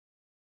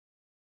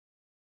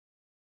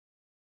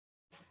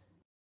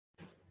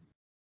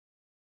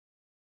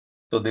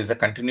So there's a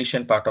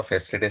continuation part of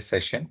yesterday's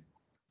session.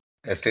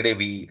 Yesterday,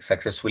 we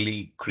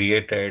successfully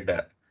created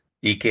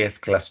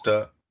EKS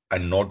cluster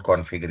and node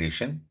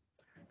configuration,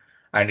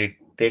 and it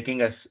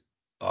taking us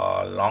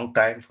a long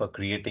time for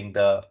creating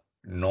the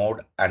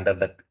node under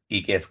the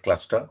EKS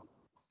cluster.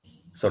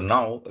 So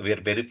now we are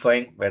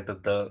verifying whether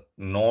the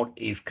node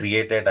is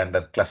created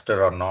under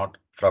cluster or not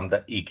from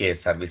the EKS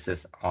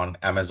services on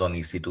Amazon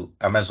EC2,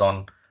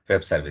 Amazon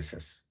Web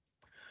Services.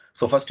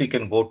 So first you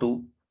can go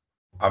to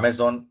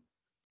Amazon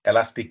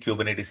Elastic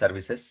Kubernets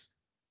Services.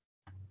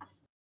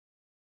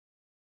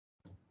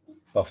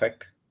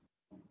 Perfect.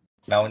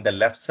 Now in the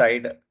left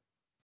side,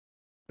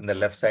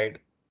 there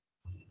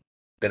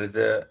is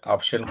a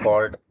option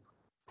called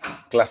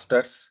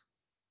clusters.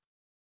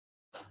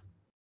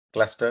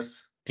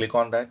 Clusters, click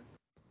on that.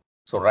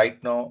 So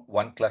right now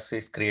one cluster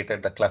is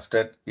created. The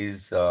cluster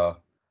is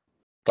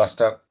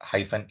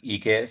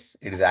cluster-EKS.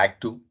 It is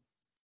Act 2.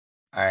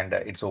 And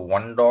it's a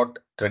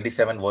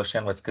 1.27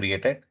 version was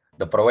created,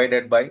 the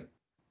provided by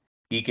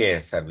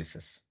EKS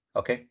services.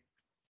 Okay.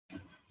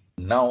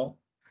 Now,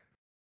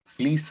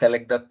 please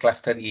select the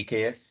cluster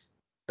EKS.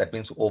 That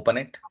means open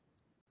it.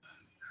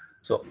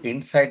 So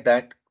inside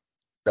that,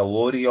 the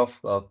overview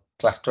of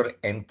cluster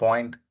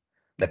endpoint,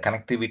 the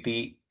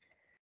connectivity,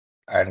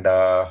 and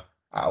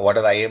what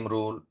are the IAM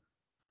rule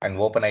and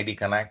OpenID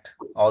connect,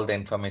 all the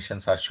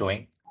informations are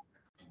showing.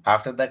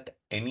 After that,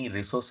 any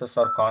resources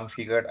are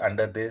configured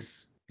under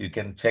this. You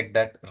can check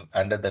that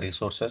under the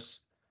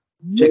resources.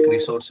 Check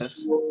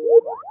resources.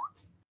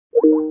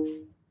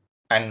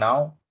 And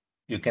now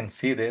you can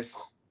see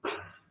this.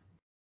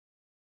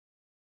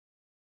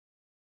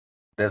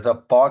 There's a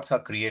pods are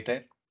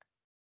created.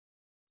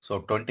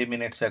 So 20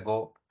 minutes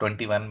ago,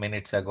 21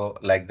 minutes ago,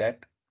 like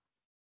that.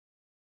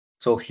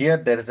 So here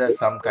there is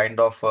some kind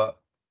of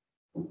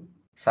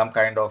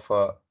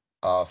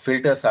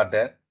filters are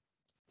there.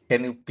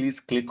 Can you please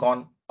click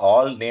on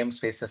all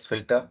namespaces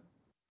filter?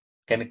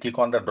 Can you click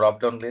on the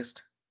drop down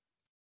list?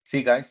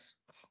 See guys,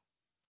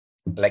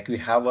 like we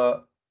have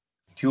a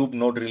cube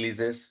node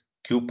releases,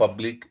 cube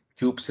public,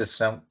 cube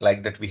system,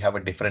 like that we have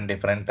a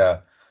different uh,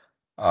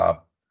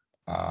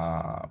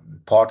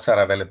 pods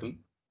are available.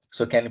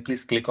 So can you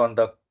please click on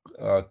the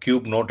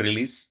cube node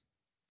release?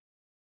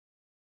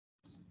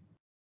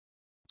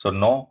 So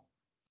no,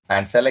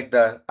 and select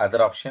the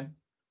other option,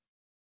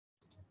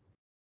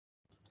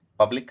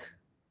 public.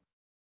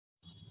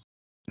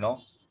 No,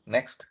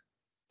 next,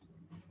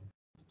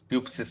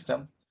 cube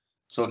system.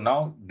 So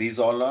now these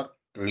all are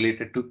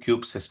related to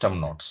cube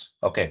system nodes.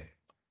 Okay,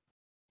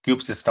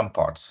 cube system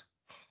pods.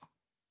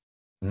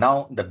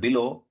 Now the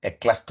below a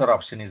cluster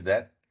option is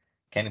there.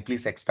 Can you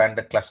please expand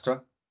the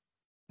cluster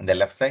on the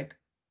left side?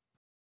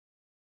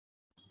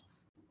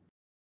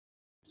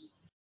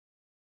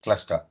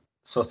 Cluster.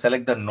 So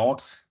select the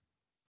nodes.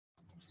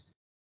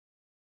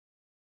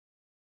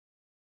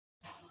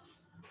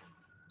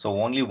 So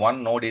only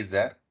one node is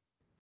there,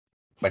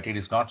 but it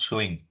is not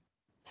showing.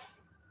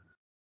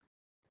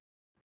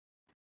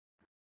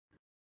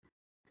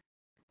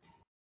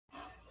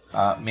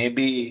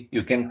 Maybe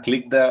you can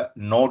click the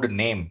node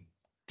name.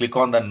 Click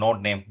on the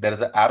node name. There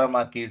is an arrow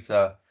mark is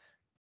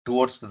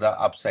towards the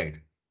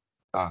upside.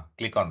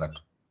 Click on that.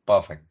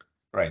 Perfect.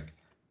 Right.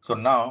 So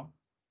now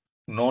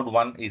node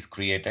 1 is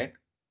created.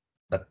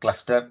 The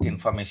cluster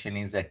information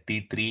is a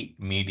T3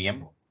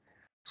 medium.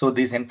 So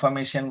this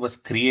information was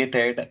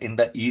created in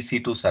the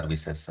EC2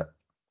 services.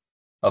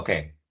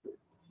 Okay.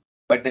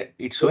 But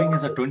it's showing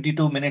as a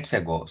 22 minutes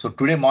ago. So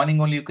today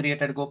morning only you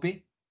created,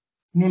 Gopi?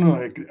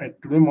 No.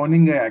 Today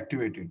morning I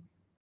activated.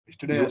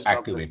 Yesterday I You stopped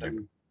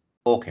activated.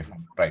 Okay,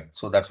 fine. Right.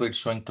 So that's why it's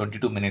showing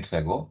 22 minutes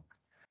ago.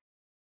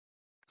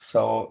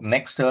 So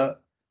next,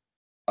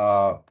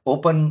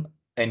 open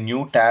a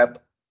new tab.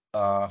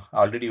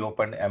 Already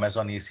opened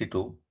Amazon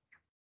EC2.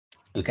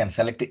 You can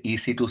select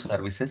EC2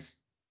 services.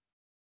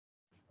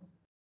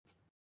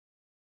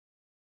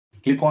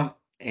 Click on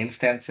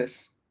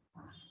instances.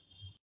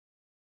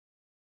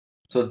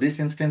 So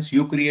this instance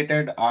you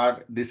created,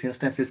 or this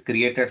instance is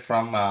created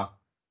from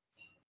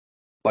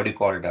what do you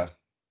call it?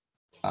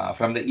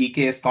 From the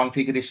EKS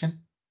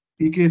configuration?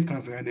 EKS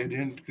configured. I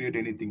didn't create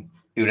anything.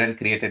 You didn't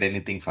created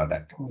anything for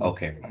that.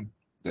 Okay,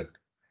 good.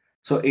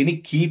 So any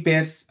key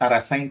pairs are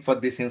assigned for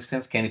this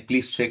instance. Can you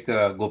please check,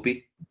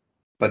 Gopi,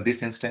 for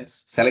this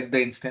instance? Select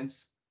the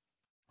instance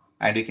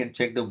and you can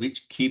check the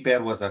which key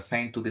pair was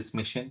assigned to this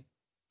machine.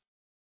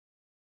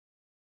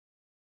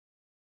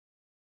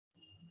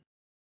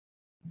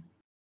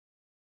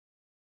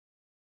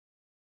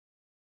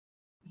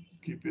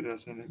 Keep it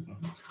assigned.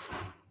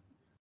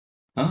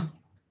 Huh?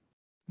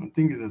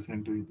 Nothing is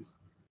assigned to this.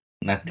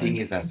 Nothing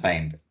is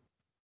assigned.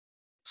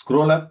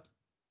 Scroll up.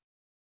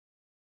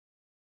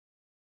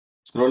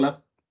 Scroll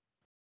up.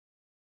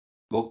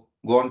 Go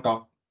on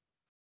top.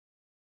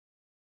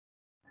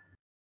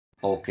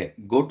 Okay,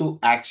 go to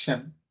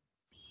action.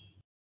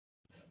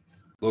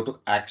 Go to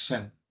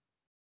action.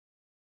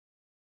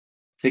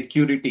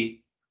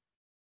 Security.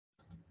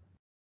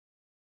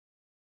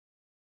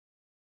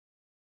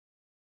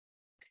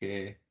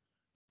 Okay.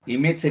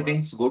 Image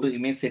settings, go to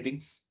image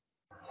settings.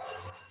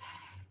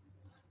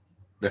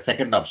 The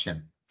second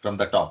option from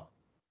the top.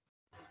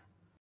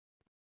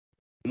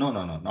 No,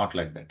 not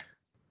like that.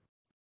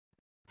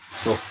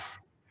 So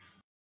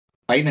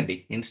finally,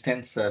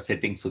 instance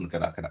settings ఉంది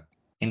కదా అక్కడ.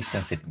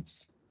 Instance settings.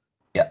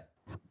 Yeah.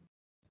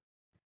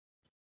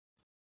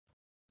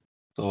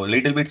 So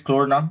little bit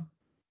scroll down.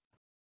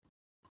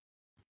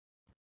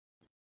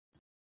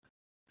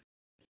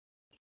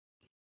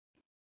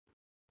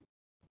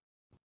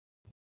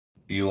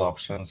 Few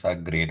options are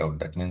grayed out.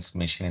 That means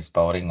machine is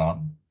powering on.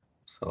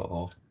 So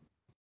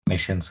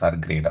machines are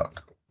grayed out.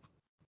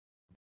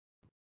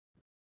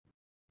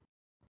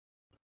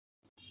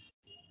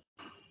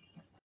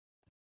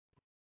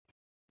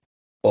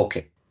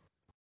 Okay.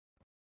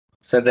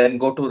 So then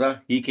go to the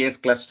EKS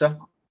cluster.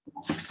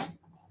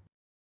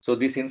 So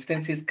this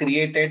instance is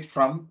created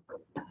from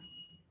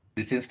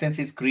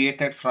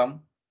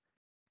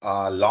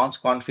launch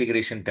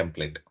configuration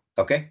template.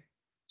 Okay.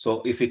 So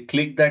if you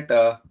click that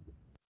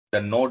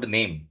the node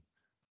name,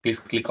 please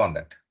click on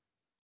that.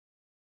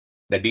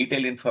 The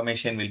detailed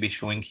information will be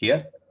showing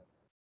here.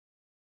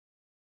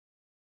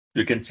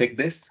 You can check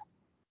this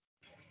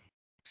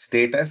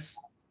status,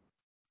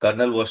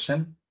 kernel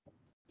version.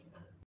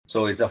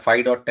 So it's a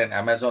 5.10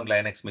 Amazon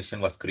Linux machine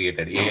was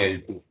created,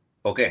 AL2.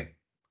 Okay.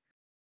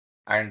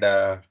 And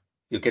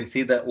you can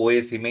see the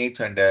OS image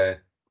and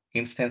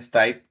instance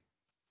type.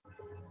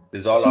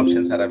 These all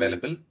options are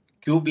available.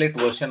 Kubelet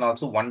version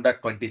also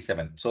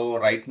 1.27. So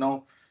right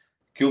now,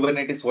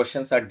 Kubernetes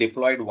versions are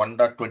deployed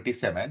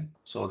 1.27.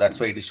 So that's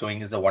why it is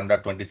showing is a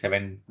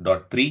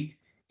 1.27.3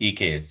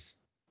 EKS.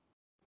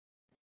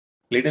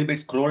 Little bit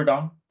scroll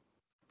down.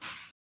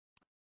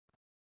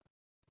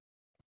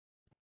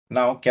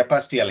 Now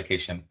capacity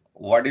allocation.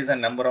 What is the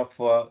number of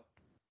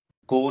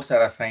cores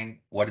are assigned?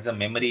 What is the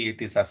memory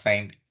it is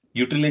assigned?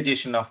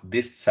 Utilization of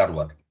this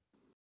server.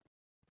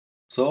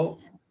 So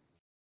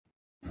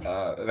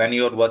when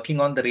you're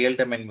working on the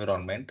real-time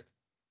environment,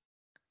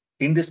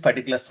 in this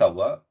particular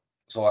server,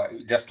 so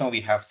just now we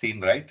have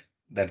seen, right?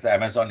 That's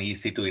Amazon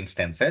EC2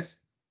 instances.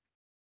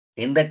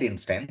 In that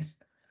instance,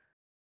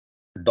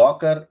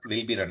 Docker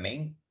will be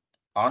running.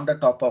 On the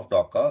top of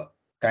Docker,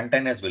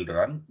 containers will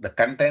run. The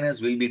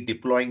containers will be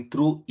deploying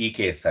through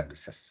EKS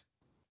services.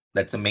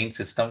 That's the main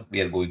system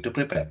we are going to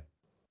prepare.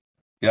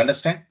 You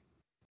understand?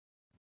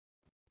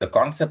 The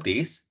concept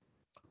is,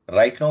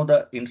 right now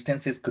the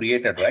instance is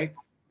created, right?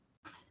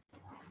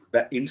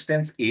 The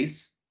instance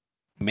is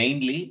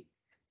mainly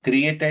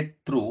created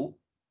through,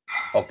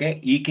 okay,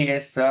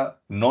 EKS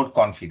node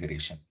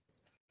configuration.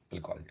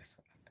 We'll call this.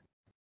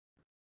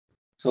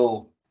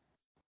 So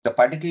the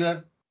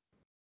particular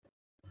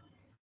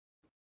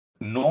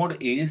node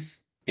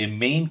is a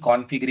main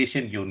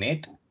configuration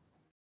unit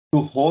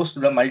to host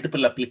the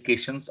multiple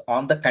applications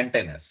on the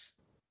containers.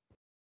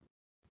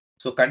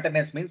 So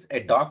containers means a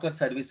Docker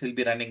service will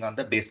be running on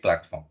the base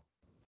platform.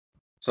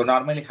 So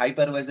normally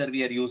hypervisor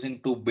we are using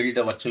to build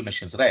the virtual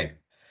machines, right?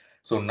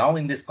 So now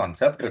in this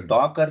concept, a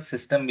Docker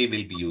system we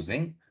will be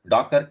using,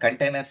 Docker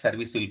container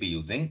service will be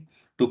using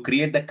to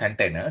create the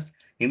containers.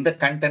 In the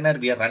container,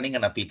 we are running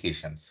an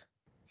applications.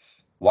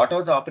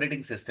 Whatever the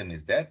operating system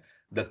is there,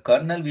 the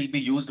kernel will be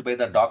used by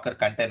the Docker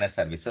container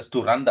services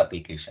to run the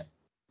application.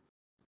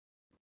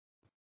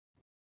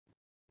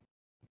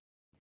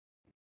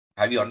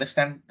 Have you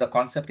understand the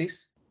concept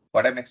is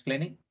what I'm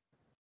explaining?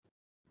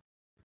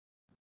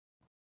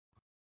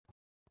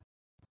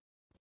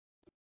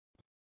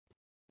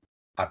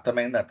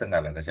 అర్థమైంది అర్థం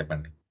కాలేదా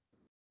చెప్పండి.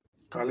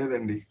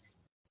 కాలేదండి.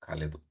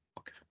 కాలేదు.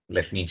 Okay.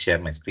 Let me share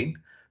my screen.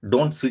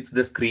 Don't switch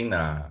the screen,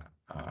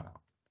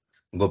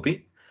 Gopi.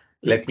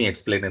 Let me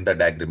explain in the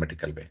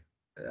diagrammatical way.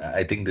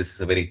 I think this is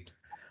a very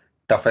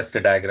toughest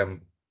diagram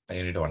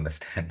you need to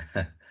understand.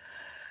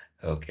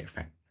 Okay,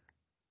 fine.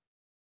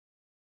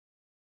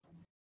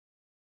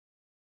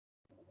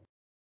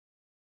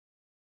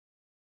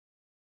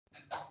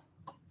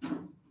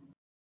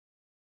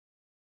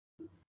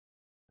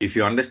 If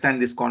you understand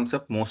this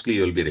concept, mostly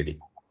you will be ready,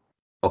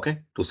 okay,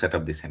 to set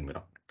up this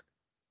environment.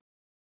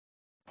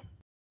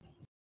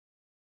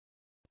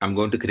 I'm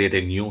going to create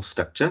a new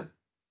structure.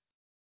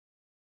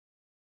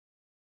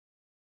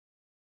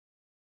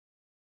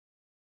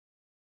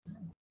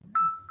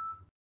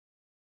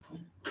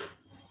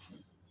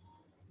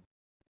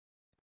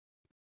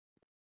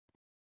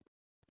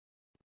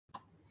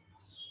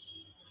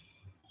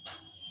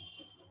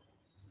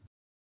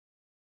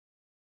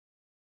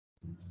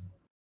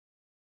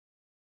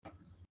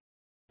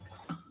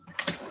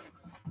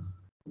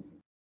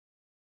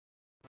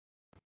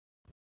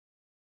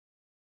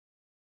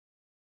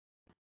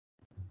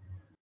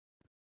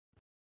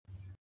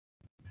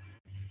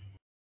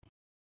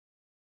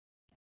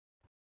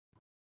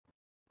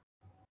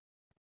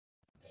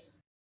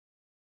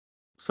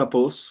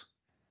 Suppose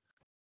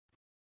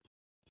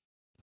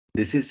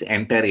this is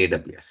entire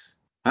AWS.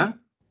 Huh?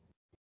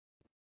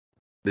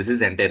 This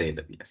is entire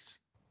AWS.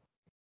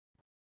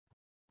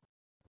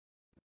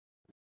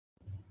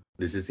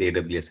 This is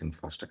AWS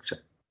infrastructure.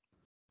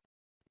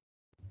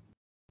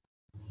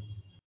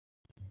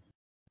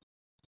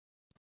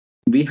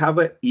 We have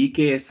a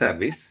EKS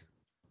service.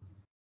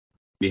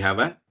 We have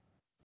a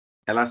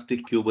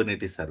Elastic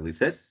Kubernetes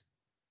Services.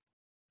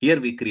 Here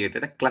we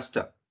created a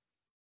cluster.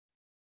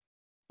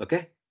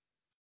 Okay.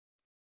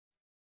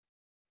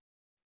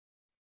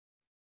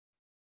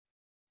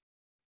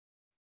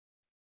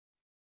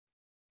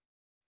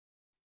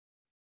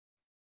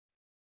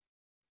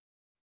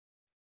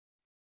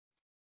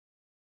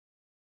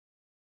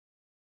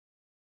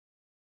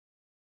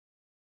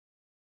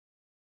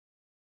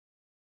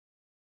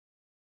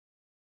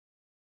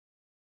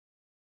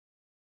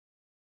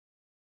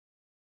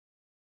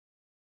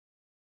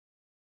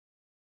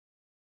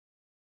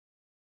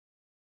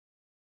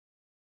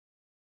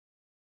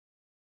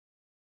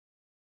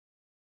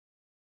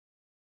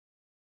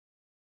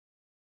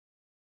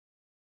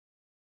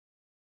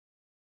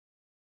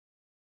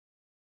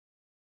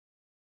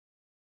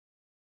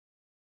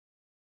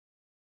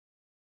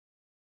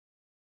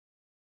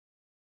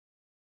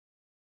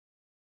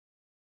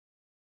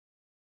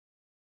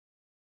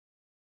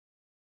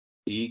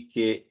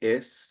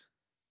 EKS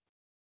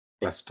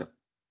cluster.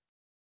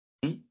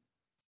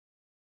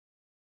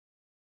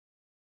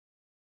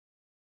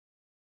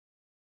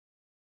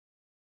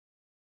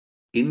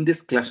 In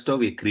this cluster,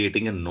 we're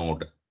creating a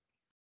node.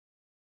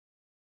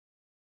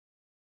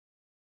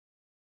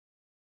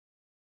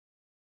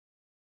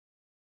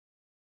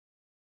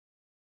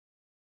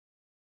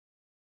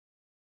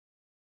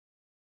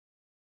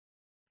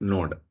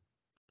 Node.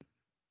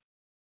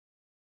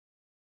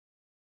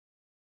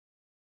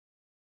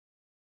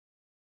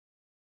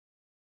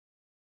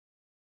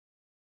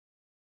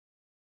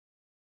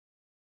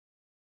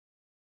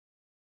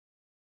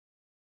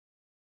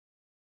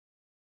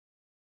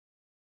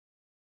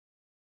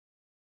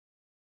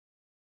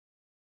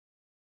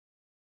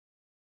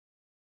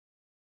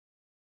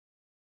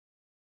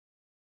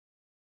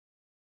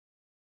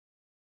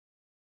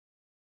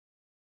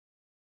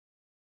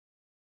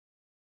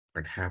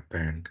 What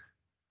happened?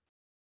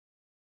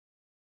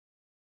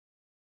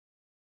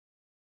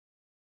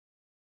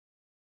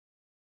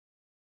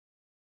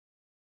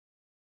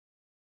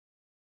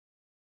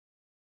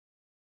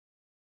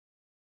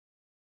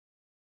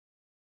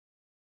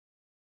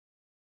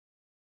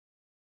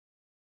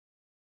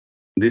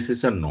 This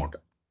is a node.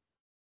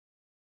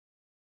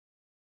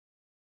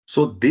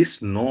 So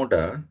this node,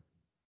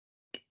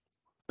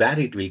 where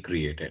it will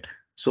create it.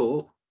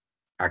 So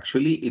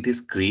actually it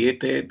is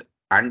created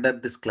under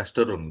this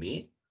cluster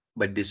only,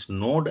 but this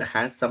node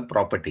has some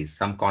properties,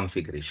 some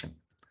configuration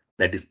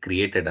that is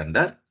created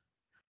under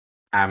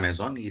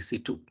Amazon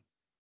EC2.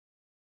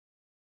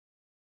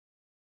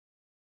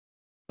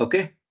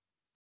 Okay,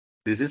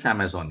 this is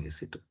Amazon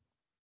EC2.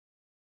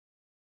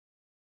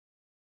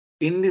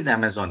 In this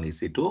Amazon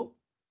EC2,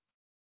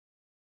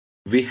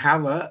 we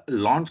have a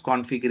launch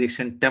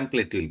configuration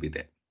template will be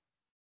there.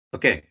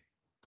 Okay.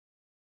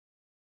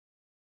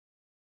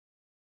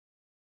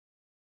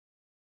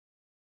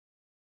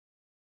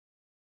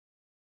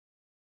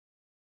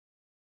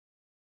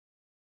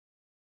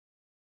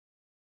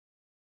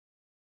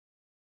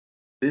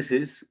 This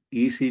is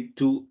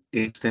EC2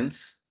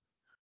 instance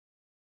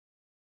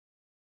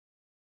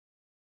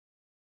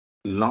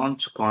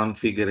launch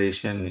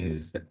configuration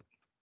is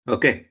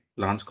okay.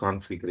 Launch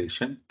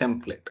configuration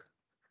template.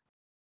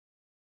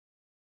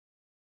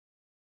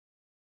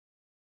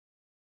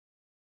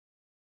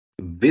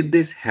 With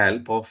this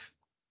help of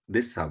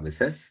this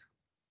services,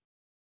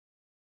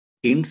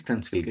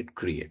 instance will get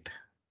created.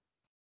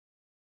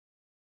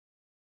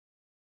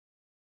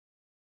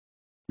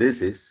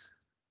 This is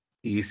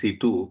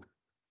EC2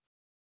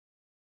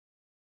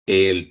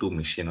 AL2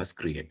 machine was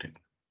created.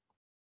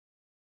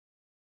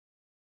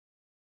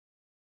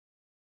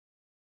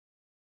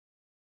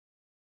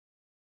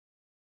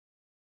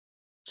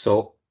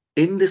 So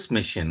in this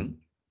mission,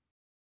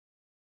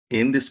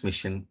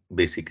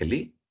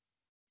 basically,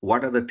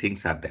 what are the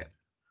things are there?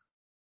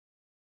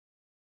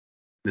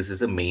 This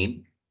is a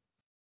main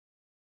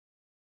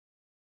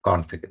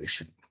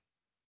configuration.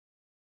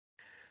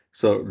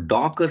 So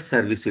Docker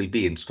service will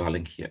be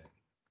installing here.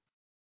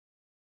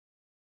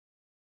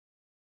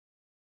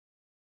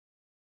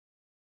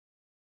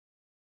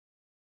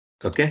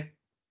 Okay.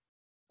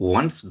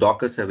 Once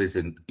Docker service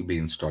will be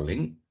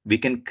installing, we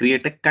can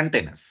create a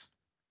containers.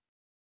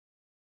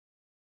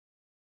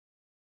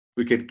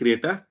 We can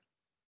create a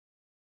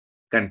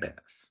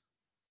containers.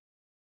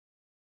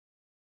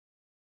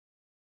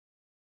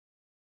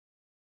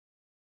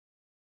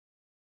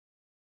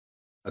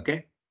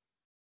 Okay.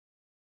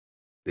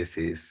 This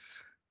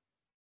is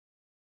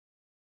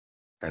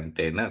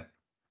container,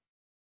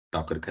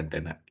 Docker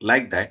container.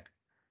 Like that,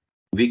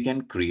 we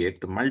can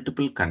create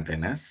multiple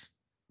containers.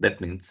 That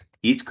means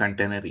each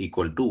container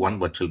equal to one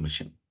virtual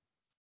machine.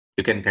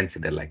 You can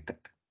consider like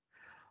that.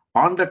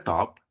 On the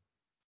top,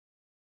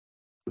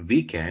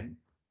 we can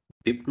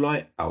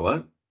deploy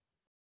our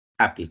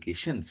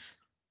applications.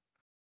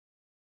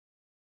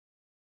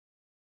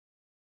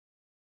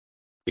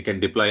 We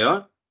can deploy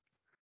our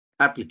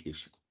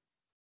application.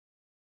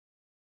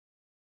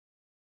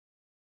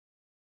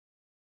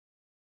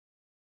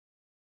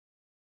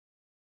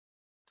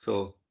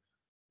 So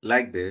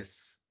like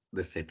this,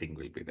 the setting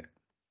will be there.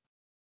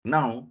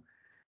 Now,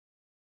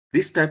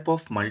 this type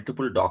of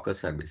multiple Docker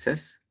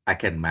services, I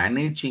can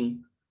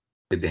managing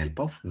with the help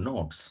of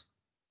nodes.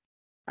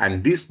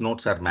 And these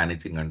nodes are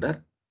managing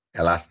under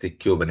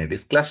Elastic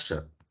Kubernetes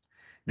cluster.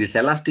 This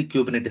Elastic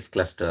Kubernetes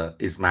cluster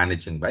is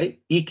managing by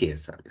EKS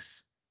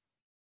service.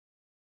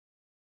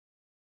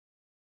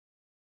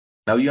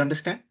 Now you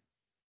understand?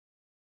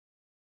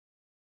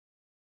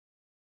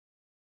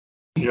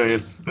 Yeah,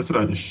 yes,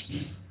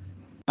 Rajesh.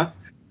 Huh?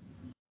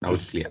 Now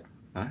it's Yes. clear.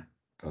 Huh?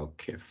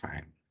 Okay,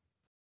 fine.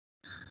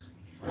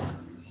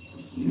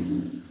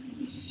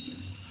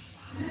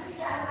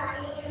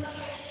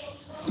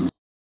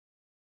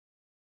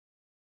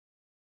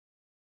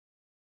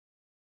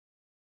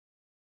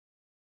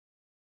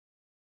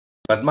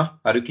 Padma,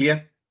 are you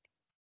clear?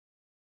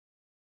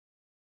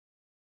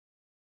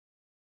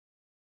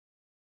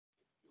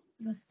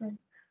 Yes, sir.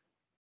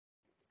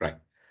 Right.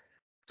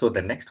 So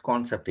the next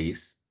concept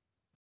is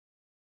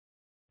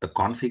the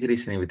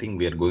configuration, everything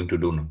we are going to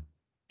do now.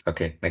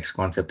 Okay, next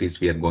concept is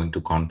we are going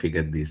to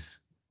configure these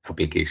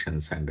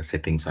applications and the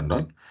settings and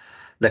all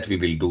that we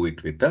will do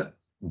it with the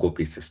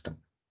Gopi system.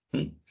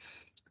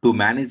 To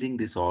managing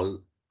this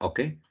all,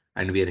 okay,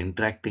 and we are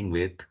interacting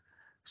with,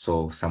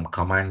 so some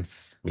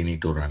commands we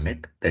need to run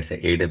it. That's a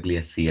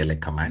AWS CLI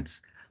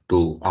commands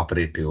to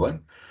operate your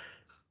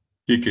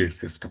EKS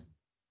system.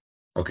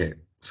 Okay,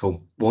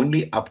 so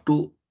only up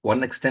to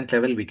one extent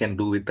level we can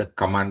do with the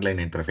command line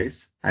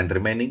interface, and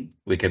remaining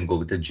we can go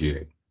with the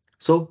GUI.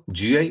 So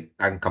GUI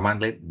and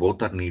command line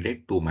both are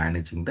needed to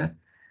managing the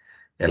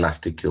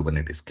Elastic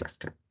Kubernetes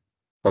cluster.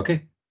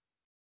 Okay,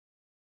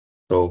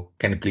 so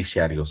can you please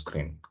share your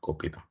screen,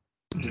 Kopita?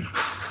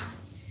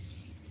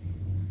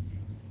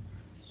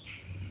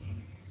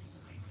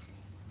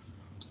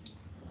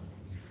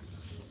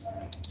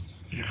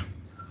 Yeah.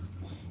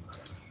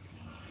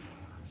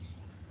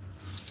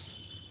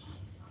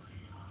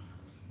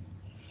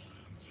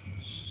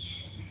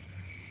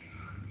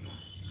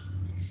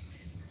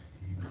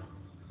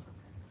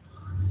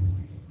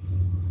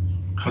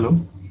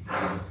 Hello.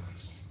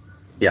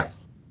 Yeah.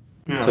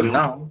 Yeah. So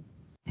Hello.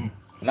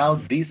 now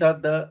these are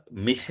the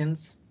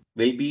missions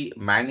will be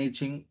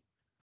managing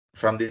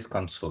from this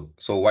console.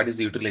 So what is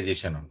the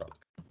utilization and all?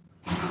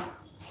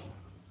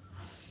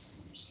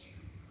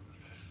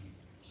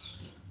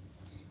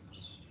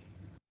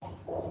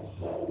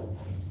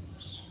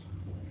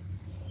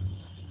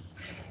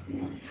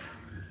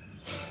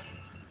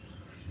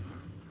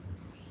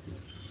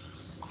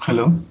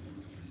 Hello.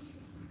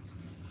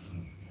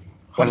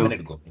 1 Hello.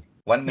 minute, Gopi.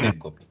 1 Yeah. minute,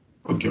 Gopi.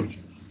 Okay. Okay.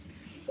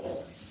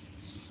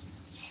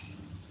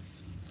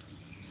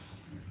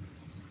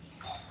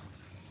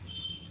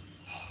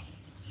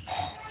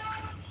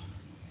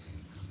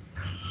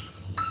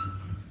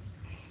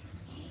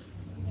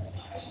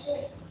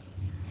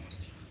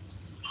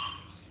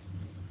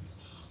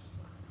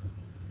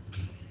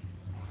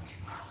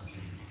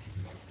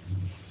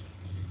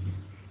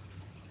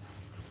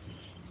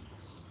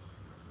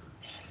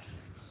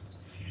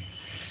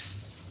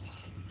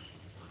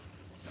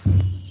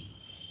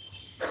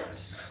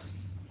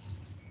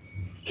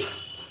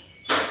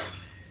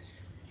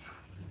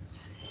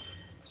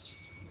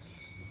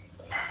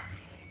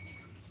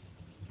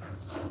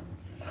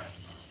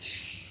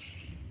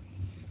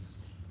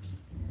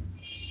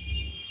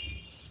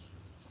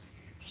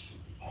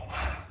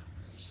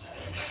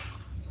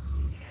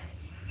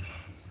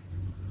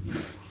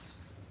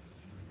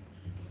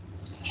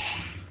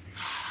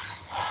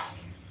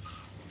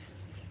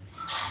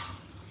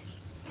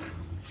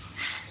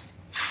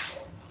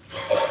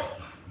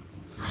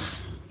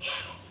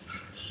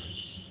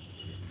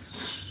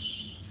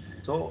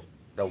 So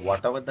the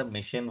whatever the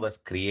machine was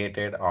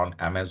created on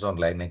Amazon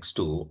Linux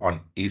 2 on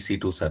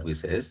EC2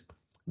 services,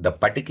 the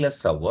particular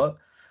server,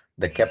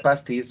 the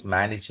capacity is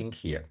managing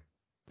here.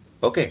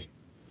 Okay.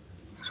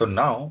 So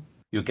now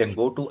you can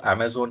go to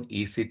Amazon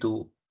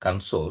EC2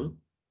 console,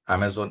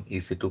 Amazon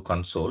EC2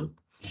 console,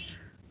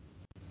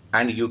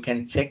 and you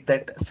can check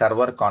that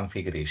server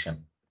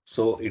configuration.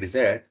 So it is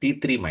a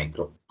T3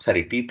 micro,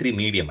 sorry, T3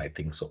 medium, I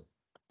think so.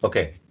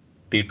 Okay.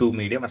 T2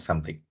 medium or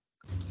something.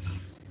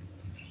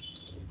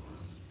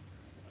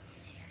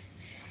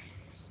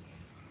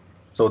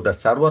 So the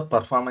server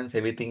performance,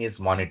 everything is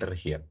monitored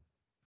here.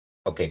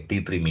 Okay,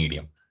 T3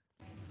 medium.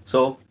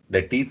 So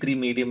the T3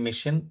 medium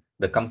mission,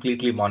 the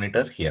completely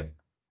monitor here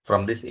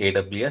from this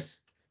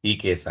AWS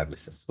EKS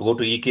services. Go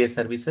to EKS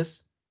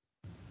services.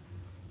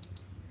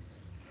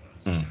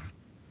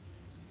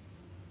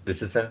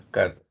 This is a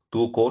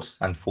 2 cores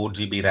and 4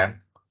 GB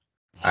RAM.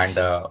 And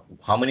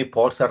how many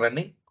pods are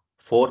running?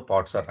 4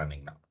 pods are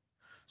running now.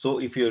 So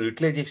if your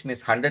utilization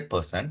is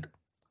 100%,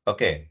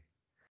 okay,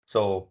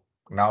 so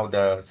now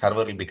the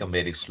server will become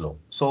very slow.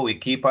 So we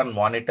keep on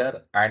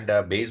monitor, and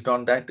based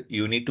on that,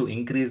 you need to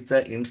increase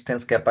the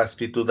instance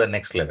capacity to the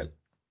next level.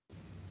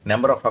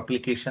 Number of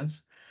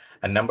applications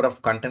and number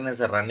of containers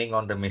are running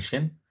on the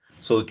machine,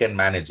 so we can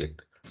manage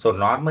it. So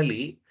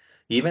normally,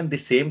 even the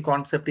same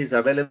concept is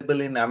available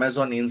in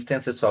Amazon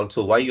instances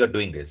also. Why you are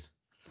doing this?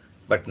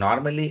 But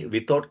normally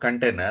without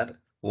container,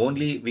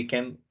 only we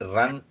can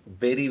run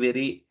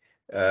very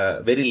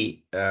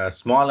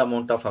small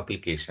amount of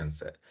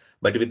applications.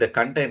 But with the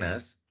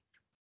containers,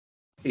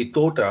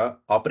 without a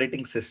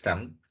operating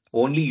system,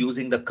 only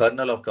using the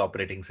kernel of the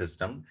operating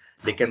system,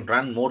 they can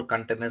run more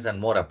containers and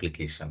more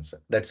applications.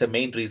 That's the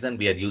main reason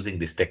we are using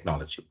this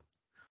technology.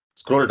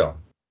 Scroll down.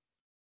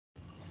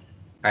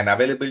 And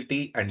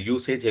availability and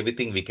usage,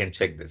 everything we can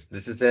check this.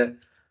 This is a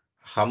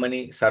how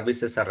many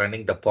services are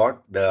running the pod,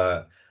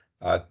 the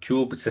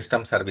Cube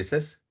system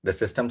services, the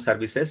system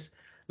services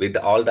with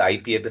all the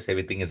IP address,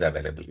 everything is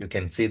available. You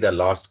can see the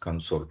last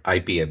console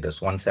IP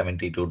address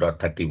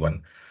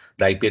 172.31.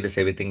 The IP address,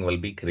 everything will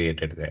be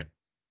created there.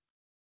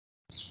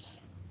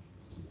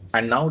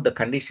 And now the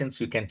conditions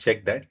you can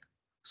check that.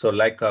 So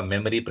like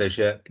memory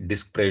pressure,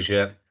 disk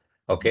pressure,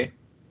 okay,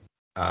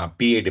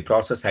 PID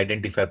process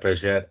identifier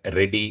pressure,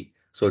 ready.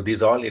 So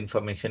these all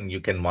information you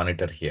can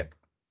monitor here.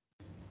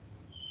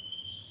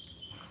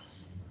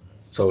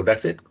 So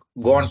that's it.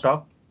 Go on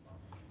top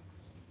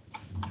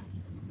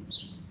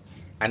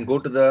and go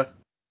to the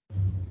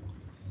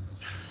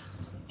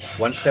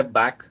one step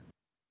back,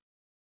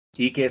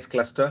 EKS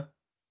cluster,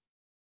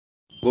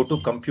 go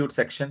to compute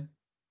section.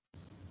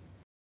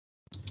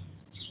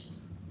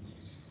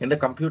 In the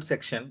compute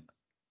section,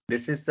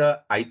 this is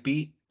the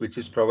IP which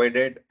is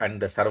provided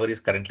and the server is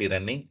currently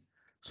running.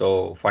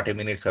 So 40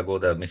 minutes ago,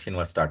 the machine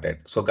was started.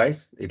 So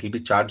guys, it will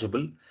be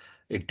chargeable.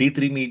 A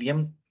T3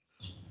 medium,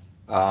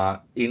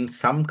 in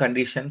some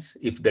conditions,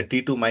 if the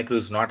T2 micro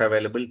is not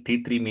available,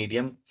 T3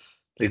 medium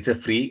is a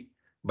free,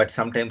 but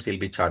sometimes it'll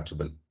be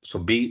chargeable. So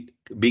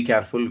be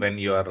careful when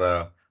you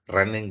are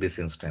running these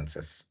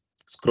instances.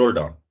 Scroll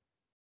down.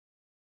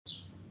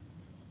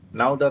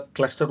 Now the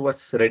cluster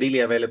was readily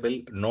available,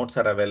 nodes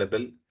are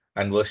available,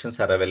 and versions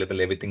are available.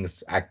 Everything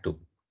is active.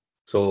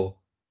 So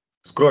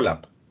scroll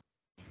up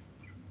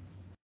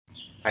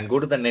and go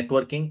to the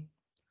networking.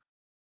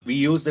 We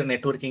use the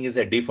networking as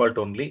a default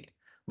only,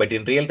 but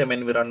in real-time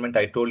environment,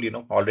 I told you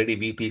know already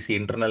VPC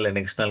internal and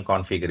external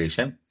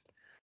configuration.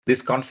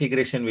 This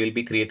configuration we'll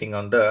be creating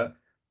on the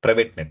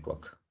private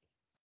network,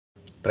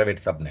 private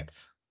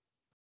subnets.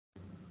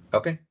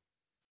 Okay,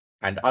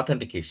 and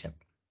authentication.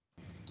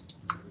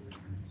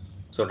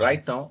 So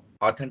right now,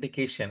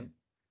 authentication,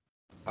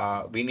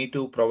 we need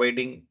to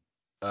providing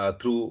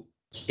through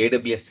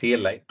AWS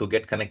CLI to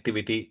get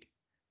connectivity.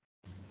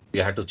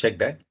 You have to check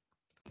that.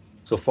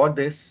 So for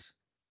this,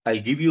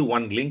 I'll give you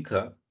one link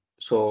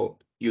so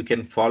you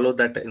can follow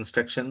that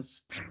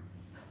instructions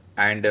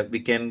and we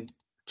can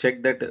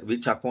check that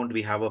which account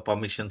we have a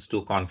permissions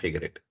to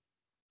configure it.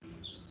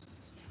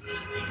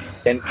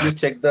 Can please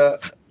check the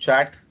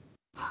chat.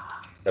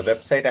 The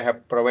website I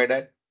have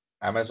provided,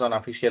 Amazon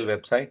official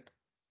website.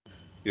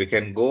 You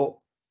can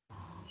go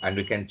and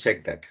we can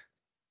check that.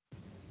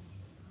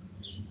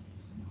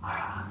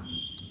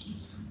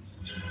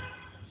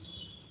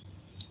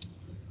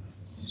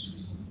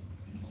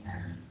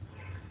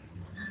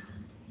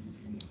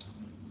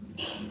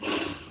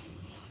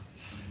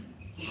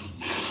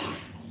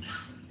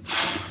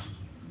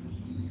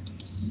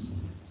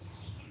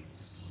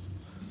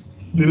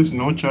 There is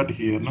no chart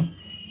here, no?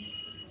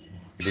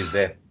 It is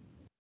there.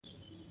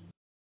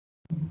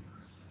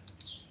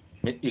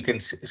 You can.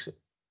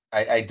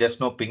 I just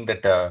know ping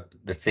that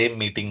the same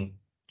meeting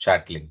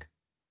chat link.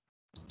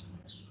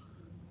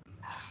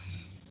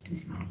 It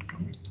is not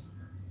coming.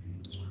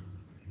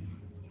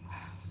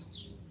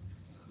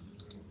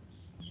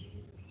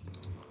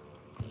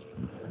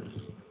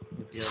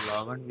 If you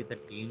log on with a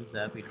Teams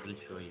app, it will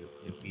show you.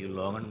 If you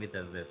log on with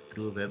a web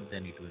through web,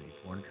 then it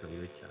won't show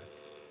you a chart.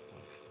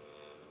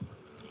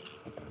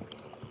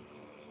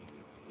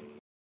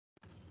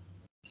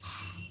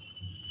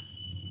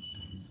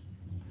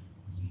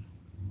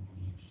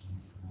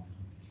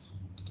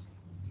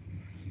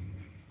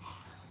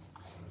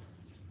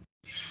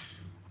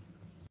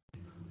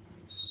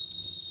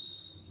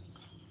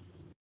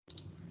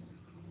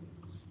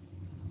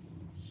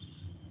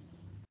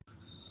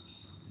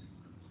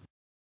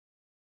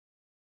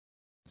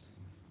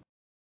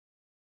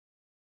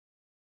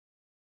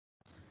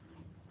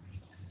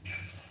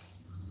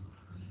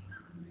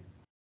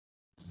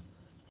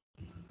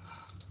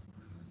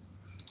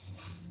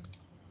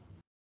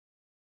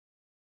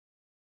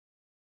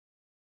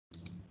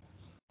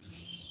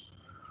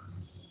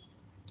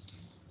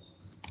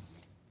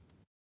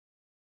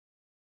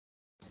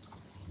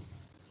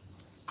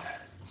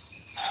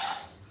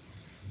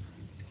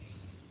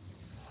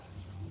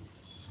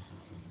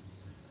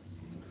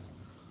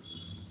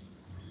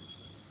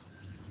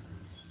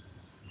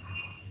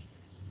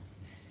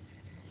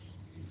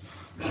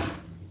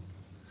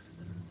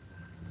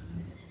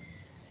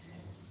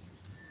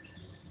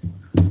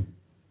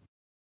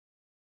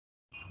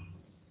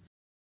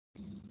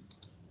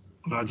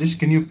 Rajesh,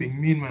 can you ping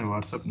me in my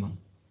WhatsApp now?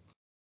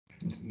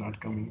 It's not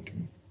coming to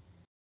me.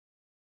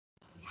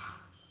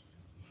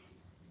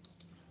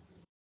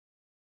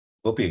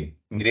 Gopi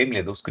మీరేం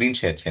లేదు screen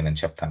share చేయని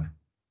చెప్తాను.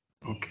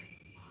 Okay.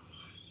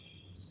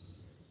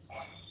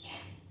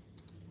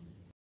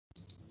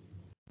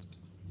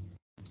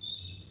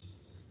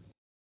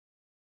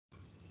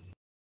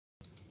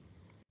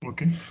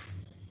 Okay.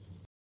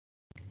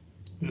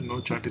 No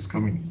chat is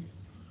coming.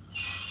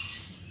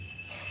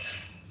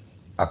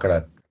 అక్కడ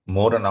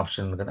more అనే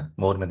option ఉంది కదా,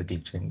 more మీద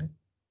click చేయండి.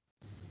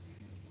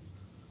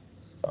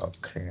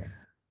 Okay,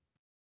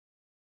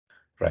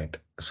 right.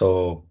 సో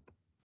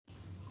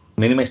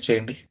మినిమైజ్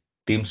చేయండి,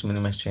 టీమ్స్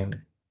మినిమైజ్ చేయండి.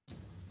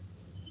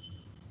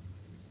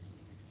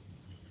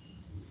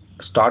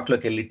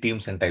 స్టార్ట్లోకి వెళ్ళి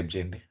టీమ్స్ అని టైప్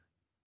చేయండి.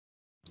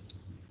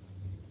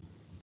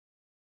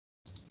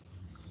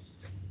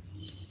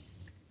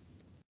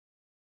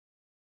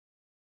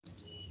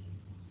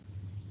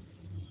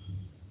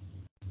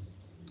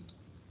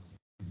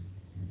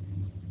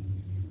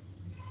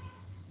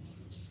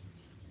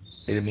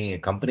 ఇది మీ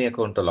కంపెనీ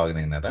అకౌంట్తో లాగిన్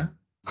అయినారా?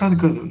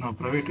 కాదు, నా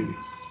ప్రైవేట్ ఇది.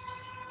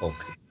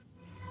 ఓకే,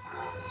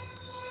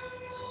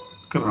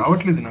 ఇక్కడ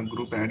రావట్లేదు నాకు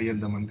గ్రూప్ యాడ్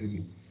చేద్దామంటే ఇది.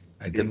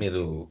 అయితే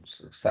మీరు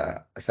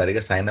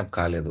సరిగా సైన్ అప్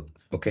కాలేదు.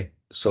 Okay,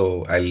 so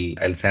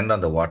I send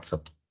on the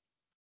WhatsApp.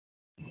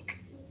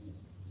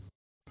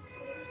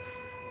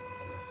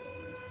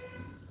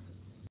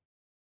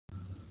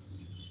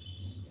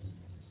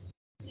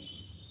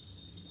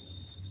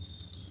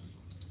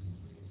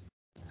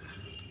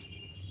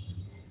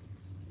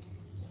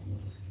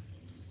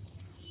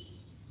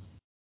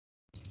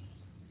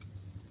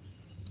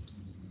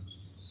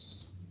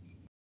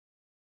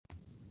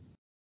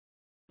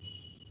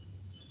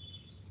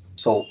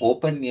 So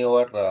open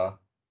your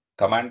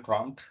command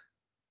prompt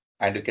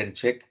and you can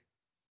check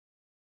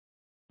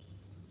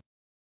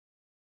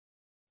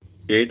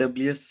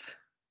AWS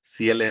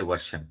CLA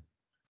version.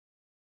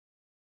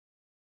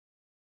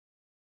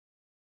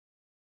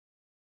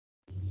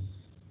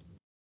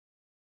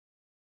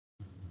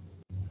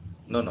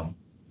 No.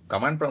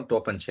 Command prompt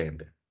open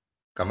చేయండి.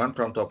 Command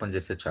prompt open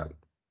చేస్తే చాలు.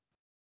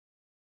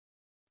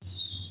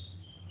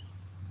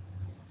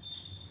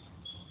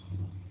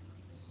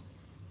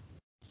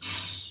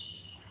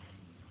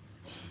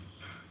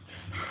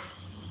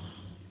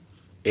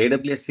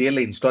 AWS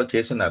CLA ఇన్స్టాల్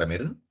చేస్తున్నారా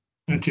మీరు?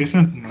 నేను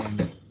చేసాను.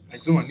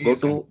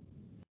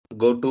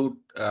 Go to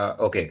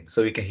okay, so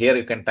here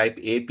you can type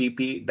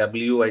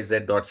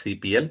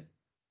appwiz.cpl.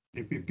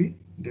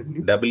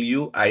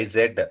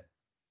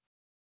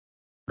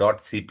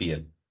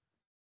 wiz.cpl.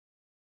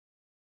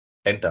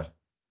 Enter.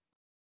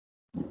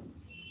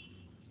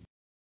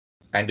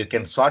 And you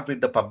can sort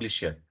with the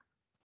publisher.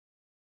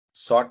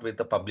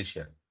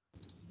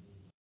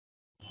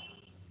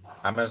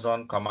 Amazon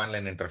command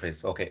line interface.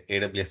 Okay,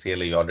 AWS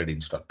CLA you already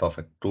installed.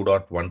 Perfect.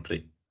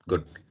 2.13.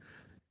 Good.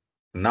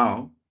 Now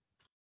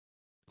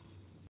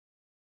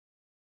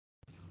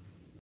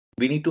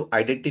we need to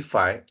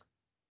identify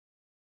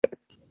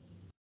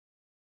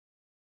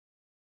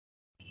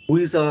who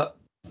is a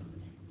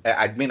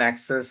admin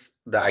access.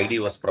 The ID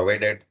was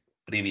provided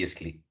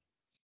previously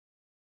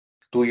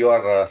to your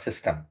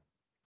system.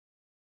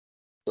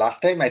 Last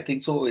time I think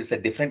so is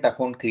a different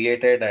account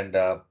created and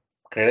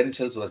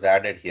credentials was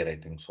added here. I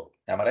think so.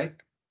 Am I right?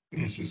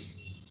 Yes.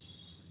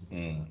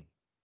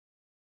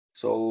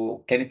 So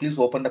can you please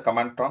open the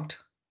command prompt?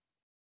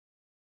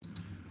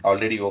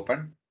 Already open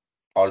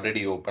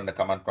the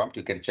command prompt.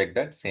 You can check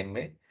that same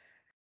way.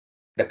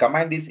 The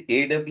command is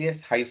AWS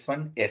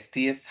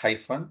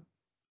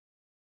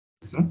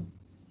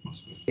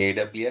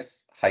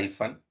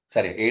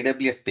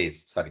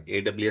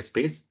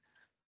space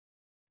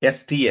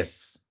STS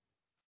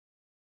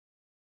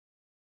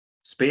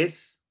space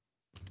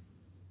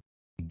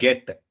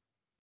get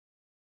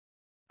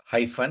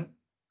hyphen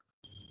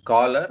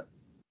caller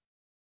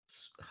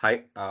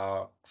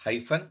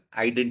hyphen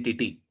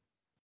identity.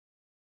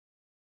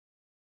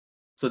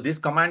 So this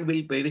command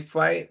will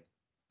verify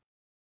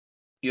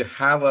you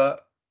have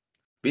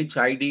which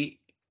ID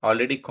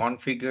already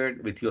configured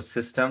with your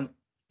system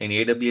in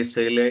AWS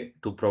CLA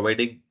to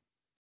providing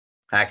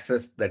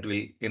access that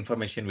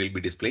information will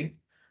be displaying.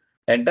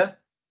 Enter.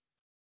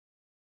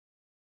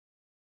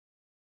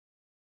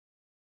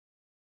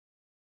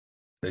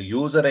 The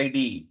user ID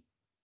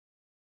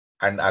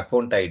and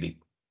account ID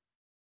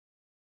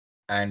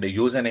and the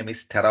username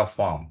is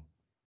Terraform.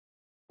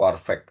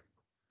 Perfect.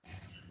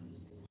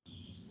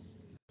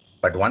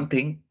 But one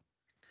thing,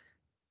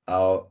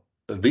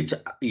 which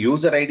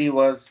user ID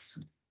was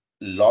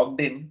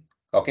logged in?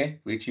 Okay,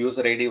 which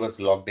user ID was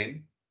logged in?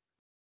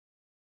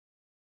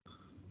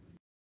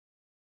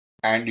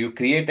 And you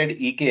created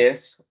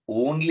EKS,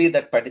 only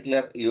that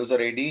particular user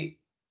ID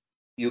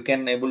you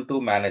can able to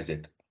manage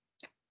it.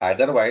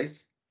 Otherwise,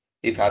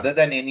 if other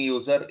than any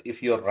user, if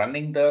you're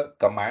running the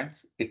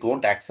commands, it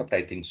won't accept,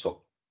 I think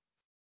so.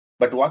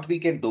 But what we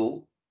can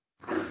do,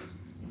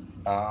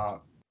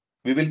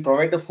 we will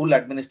provide the full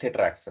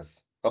administrator access.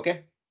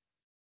 Okay,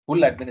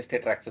 full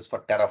administrator access for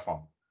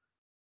Terraform.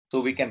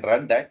 So we can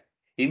run that.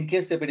 In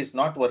case if it is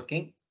not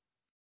working,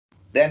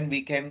 then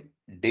we can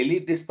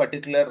delete this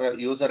particular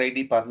user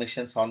ID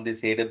permissions on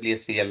this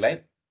AWS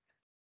CLI.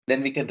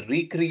 Then we can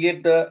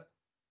recreate the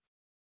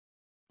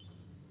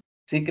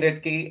secret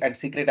key and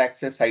secret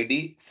access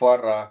ID for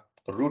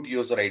root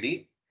user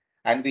ID,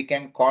 and we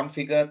can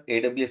configure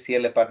AWS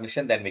CLI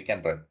permission, then we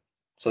can run.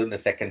 So in the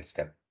second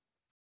step.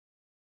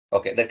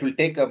 Okay, that will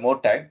take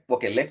more time.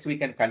 Okay, we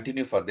can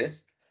continue for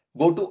this.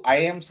 Go to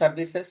IAM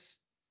services.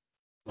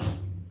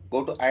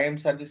 Go to IAM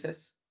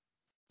services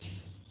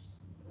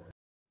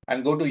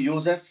and go to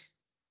users.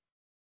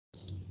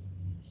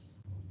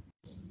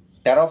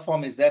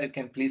 Terraform is there. You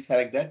can please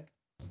select that.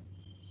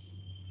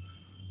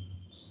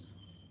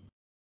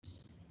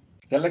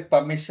 Select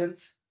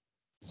permissions.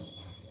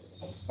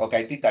 Okay,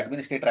 I think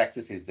administrator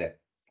access is there.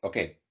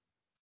 Okay.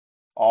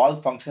 All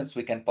functions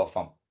we can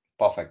perform.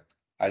 Perfect.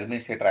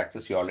 Administrator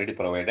access you already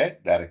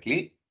provided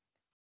directly.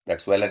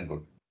 That's well and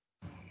good.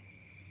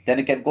 Then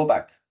you can go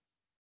back.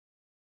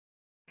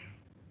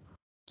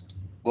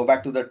 Go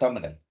back to the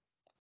terminal.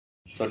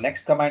 So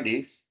next command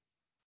is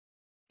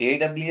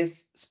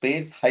AWS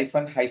space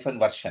 --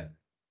 version.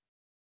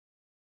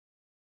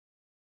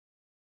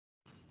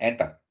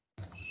 Enter.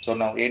 So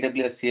now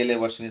AWS CLA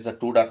version is a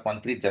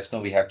 2.13. Just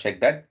now we have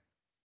checked that.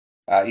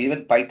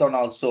 Even Python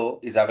also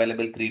is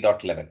available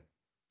 3.11.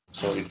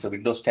 So it's a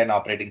Windows 10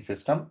 operating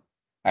system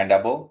and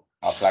above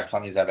our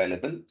platform is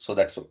available. So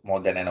that's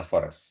more than enough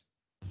for us.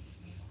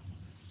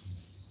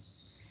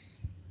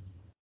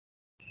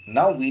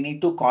 Now we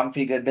need to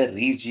configure the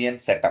region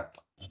setup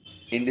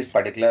in this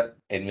particular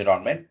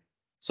environment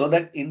so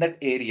that in that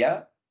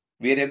area,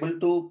 we are able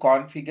to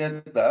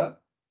configure the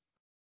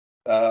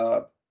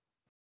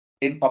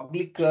in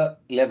public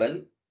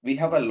level, we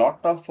have a lot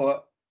of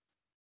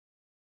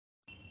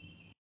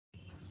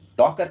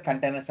Docker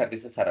container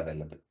services are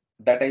available.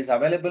 That is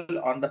available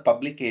on the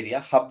public area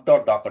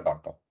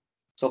hub.docker.com.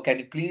 So can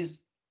you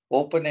please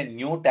open a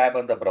new tab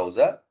on the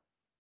browser?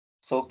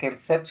 So can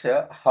search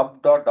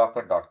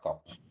hub.docker.com.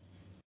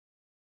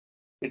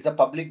 It's a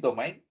public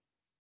domain.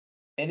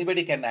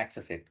 Anybody can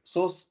access it.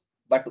 So,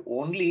 but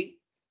only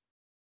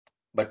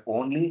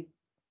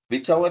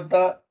whichever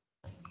the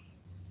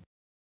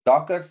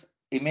Docker's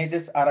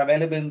images are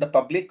available in the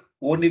public,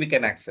 only we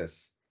can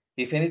access.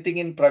 If anything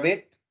in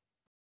private,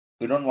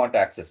 we don't want to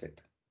access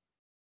it.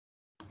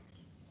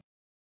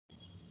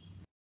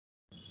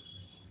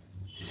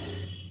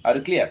 Are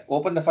you clear?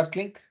 Open the first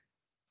link.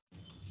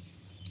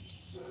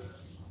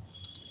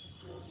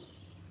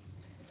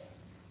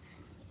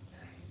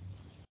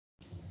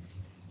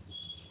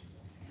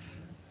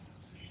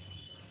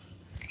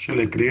 Shall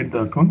I create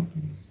the account?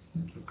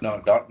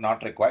 No,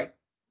 not required.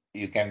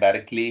 You can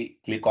directly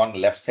click on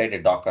left side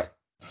a Docker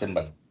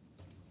symbol.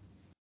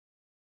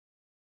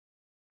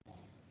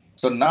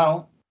 So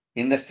now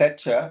in the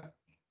search,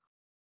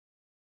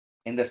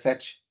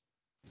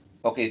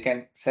 okay, you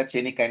can search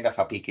any kind of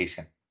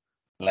application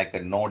like a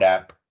Node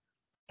app,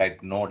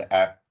 type Node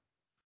app.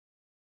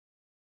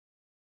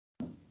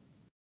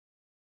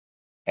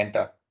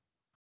 Enter.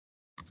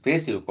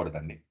 Space you put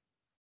it.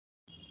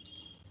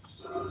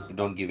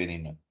 Don't give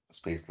any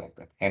space like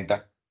that.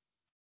 Enter.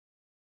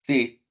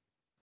 See,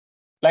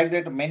 like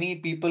that, many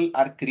people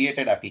are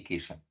created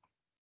application.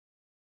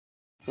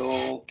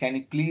 So can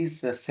you please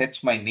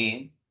search my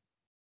name?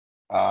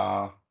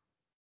 The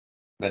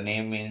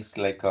name is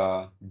like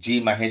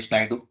G Mahesh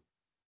Naidu.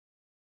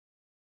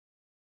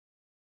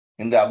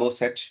 In the above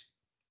search,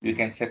 you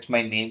can search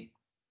my name,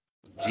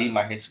 G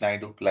Mahesh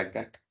Naidu, like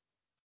that.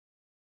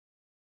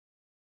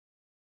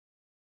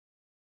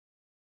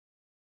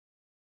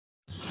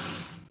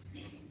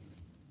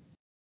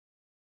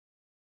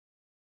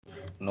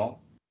 No,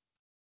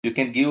 you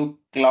can give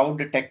Cloud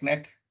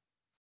TechNet.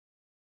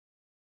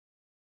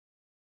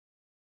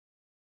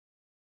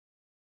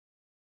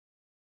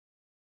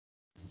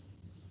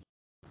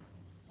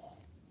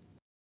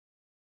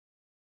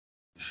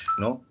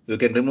 No, you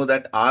can remove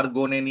that.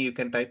 Argoneni, you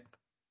can type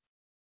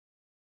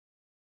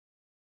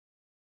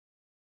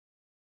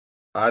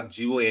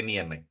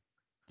RGONENI.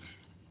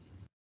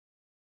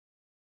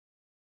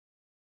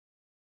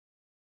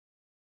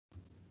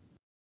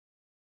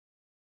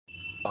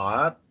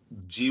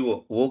 RGO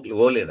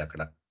ఓ లేదు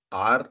అక్కడ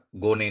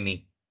Argoneni.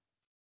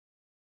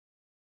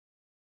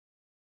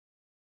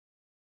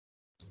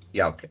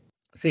 Yeah, okay.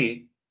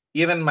 See,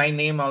 even my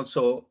name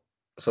also,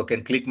 so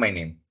can click my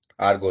name,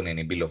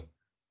 Argoneni below.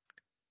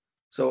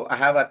 So I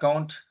have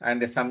account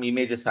and some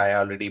images I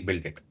already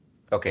built it.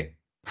 Okay.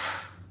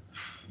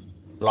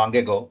 Long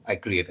ago I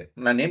created.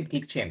 My name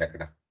click cheyandi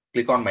akkada.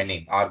 Click on my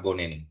name,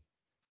 Argoneni.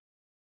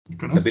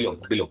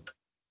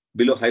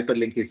 Below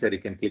hyperlink is there, you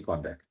can click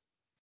on that.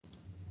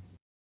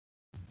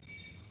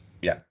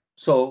 Yeah.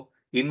 So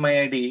in my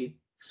ID,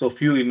 so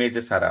few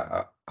images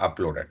are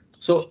uploaded.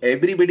 So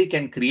everybody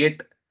can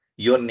create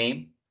your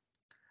name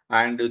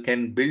and you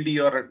can build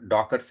your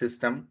Docker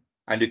system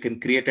and you can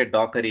create a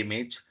Docker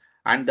image,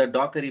 and the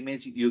Docker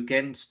image you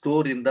can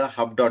store in the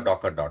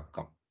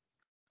hub.docker.com.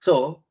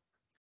 So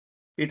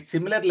it's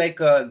similar like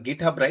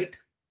GitHub, right?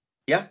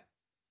 Yeah.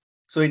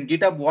 So in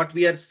GitHub, what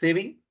we are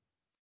saving?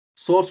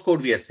 Source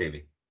code we are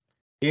saving.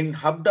 In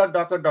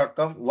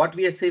hub.docker.com, what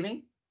we are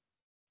saving?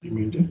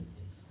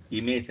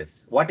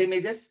 Images. What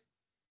images?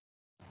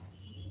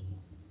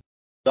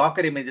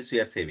 Docker images we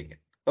are saving it.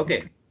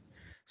 Okay.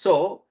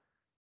 So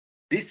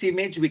this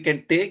image we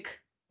can take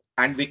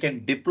and we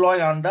can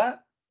deploy on the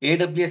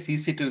AWS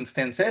EC2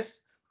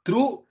 instances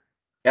through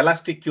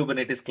Elastic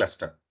Kubernetes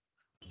cluster,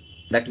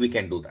 that we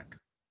can do that.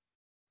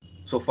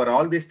 So for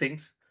all these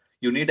things,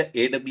 you need a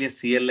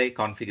AWS CLI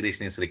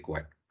configuration is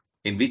required,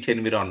 in which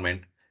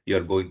environment you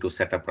are going to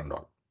set up and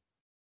all.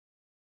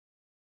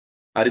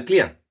 Are you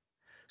clear?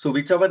 So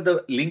whichever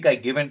the link I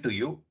given to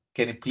you,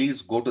 can you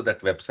please go to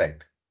that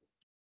website,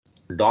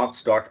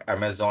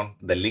 docs.amazon,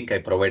 the link I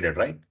provided,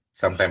 right?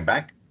 Sometime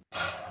back.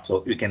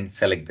 So you can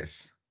select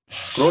this.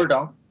 Scroll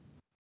down.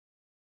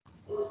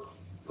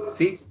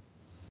 See,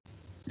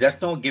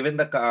 just now given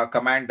the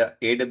command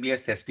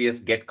AWS STS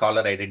get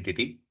caller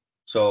identity.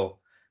 So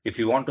if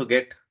you want to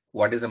get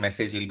what is the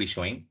message you'll be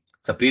showing,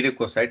 so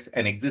prerequisites,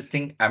 an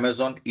existing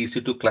Amazon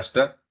EC2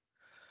 cluster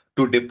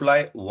to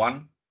deploy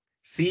one.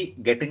 See,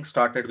 getting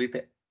started with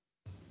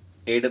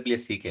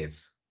AWS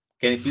CKS.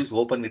 Can you please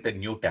open with a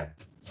new tab,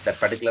 that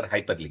particular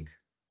hyperlink?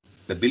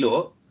 The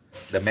below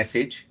the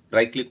message,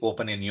 right click,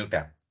 open a new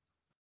tab.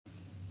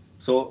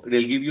 So it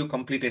will give you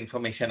complete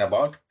information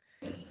about,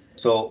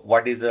 so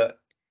what is a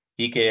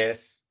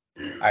EKS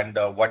and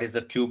what is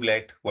the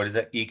kubelet, what is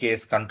the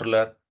EKS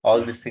controller, all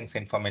these things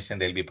information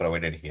they'll be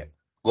provided here.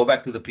 Go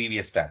back to the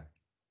previous tab.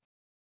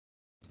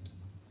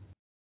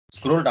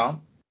 Scroll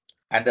down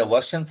and the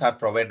versions are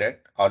provided.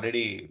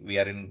 Already we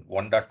are in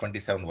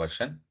 1.27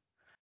 version.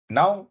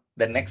 Now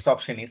the next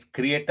option is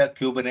create a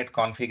Kubernetes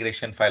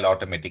configuration file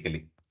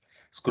automatically.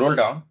 Scroll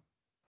down.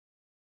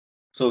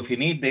 So if you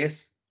need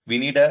this, we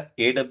need a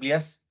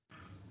AWS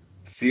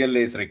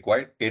CLA is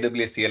required.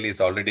 AWS CLA is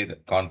already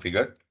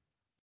configured.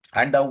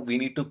 And now we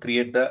need to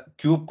create the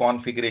kube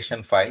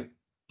configuration file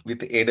with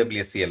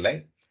AWS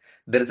CLI.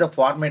 There is a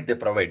format they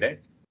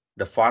provided.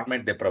 The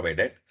format they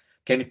provided.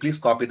 Can you please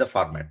copy the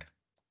format?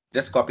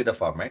 Just copy the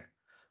format.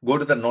 Go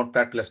to the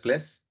Notepad++.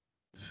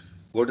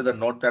 Go to the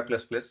Notepad++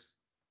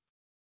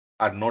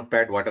 or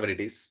Notepad, whatever it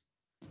is.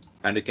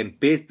 And you can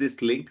paste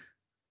this link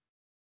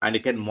and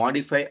you can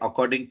modify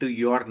according to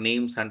your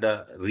names and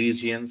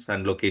regions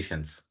and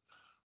locations.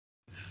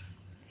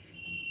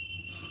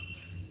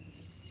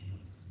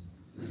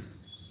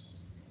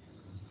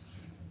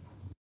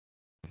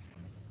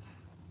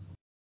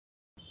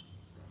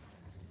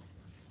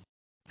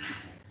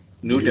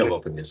 New tab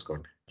open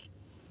చేసుకోండి.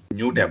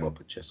 New tab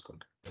open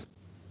చేసుకోండి.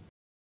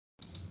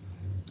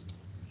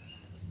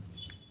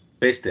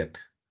 Paste that.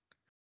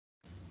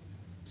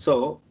 So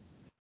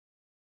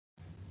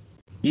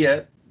here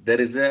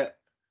there is a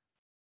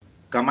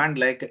command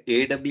like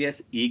AWS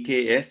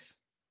EKS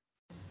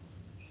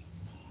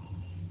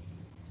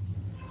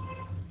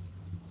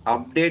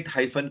update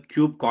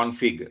 -kube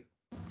config.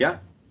 Yeah.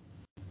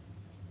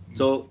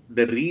 So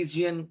the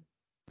region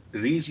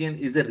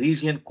is a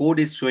region code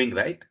is showing,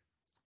 right?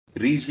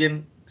 Region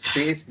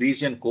space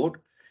region code.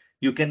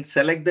 You can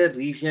select the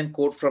region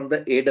code from the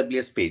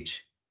AWS page.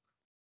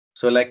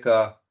 So like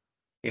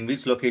in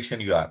which location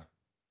you are?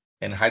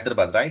 In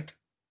Hyderabad, right?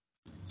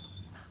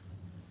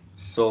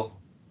 So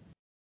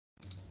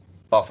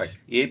perfect.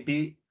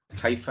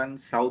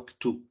 AP-South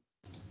 2.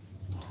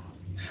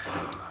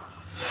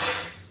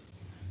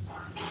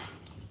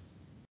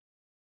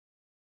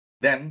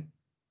 Then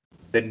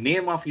the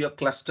name of your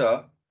cluster,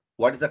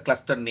 what is the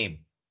cluster name?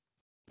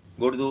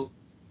 Go to the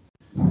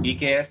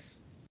EKS.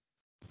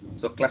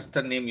 So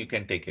cluster name, you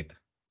can take it.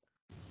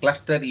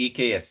 Cluster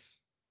EKS.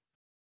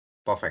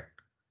 Perfect.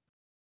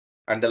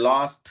 And the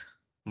last,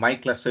 my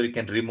cluster, you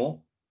can remove.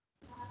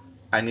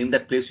 And in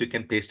that place, you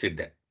can paste it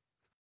there.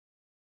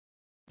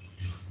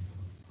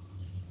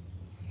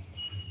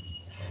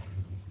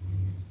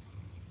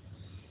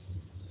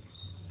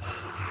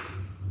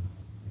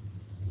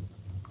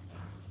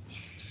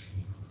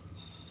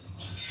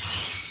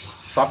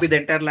 Copy the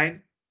entire line.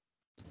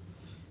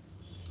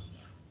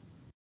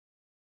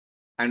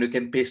 And you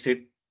can paste it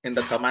in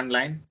the command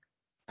line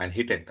and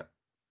hit enter.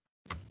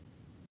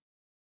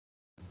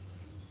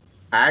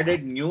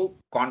 Added new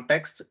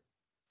context,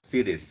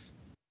 see this,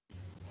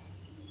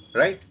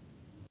 right?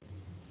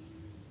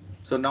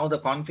 So now the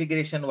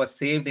configuration was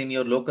saved in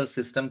your local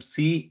system.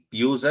 C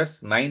users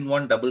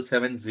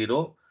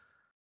 91770.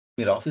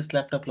 మీరు office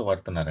laptop లో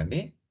వాడుతున్నారండి?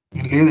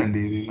 లేదండి,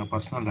 ఇది నా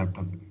personal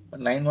laptop.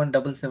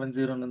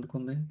 91770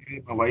 ఎందుకుంది?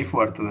 మా wife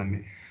వాడుతుందండి,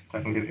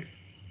 తను వేరే.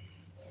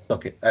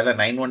 Okay, అలా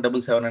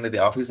 9177 అనేది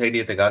ఆఫీస్ ఐడి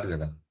అయితే కాదు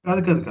కదా?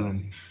 కాదు కాదు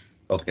కదండి.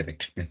 Okay,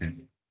 right.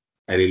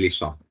 I really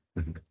shock.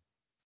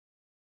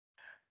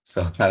 So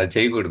అలా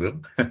చేయకూడదు.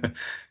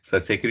 సో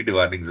సెక్యూరిటీ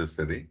వార్నింగ్స్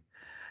వస్తుంది.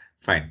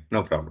 Fine,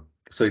 no problem.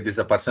 So it is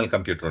a personal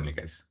computer only,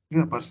 guys.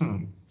 Yeah, personal.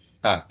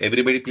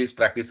 Everybody please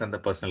practice on the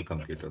personal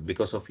computer,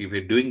 because of if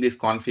you're doing this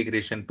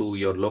configuration to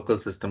your local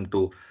system to,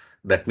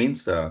 that means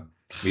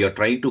we are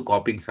trying to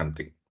copying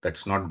something.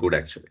 That's not good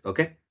actually.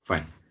 Okay,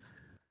 fine.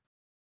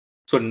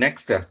 So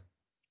next,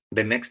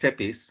 the next step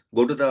is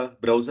go to the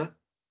browser,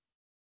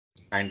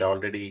 and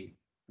already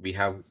we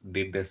have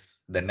did this.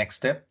 The next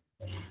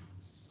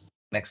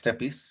step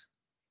is,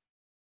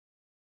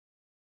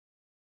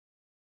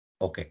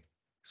 okay.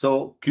 So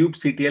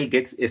kubectl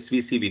gets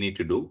SVC we need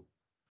to do.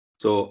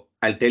 So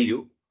I'll tell you,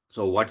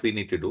 so what we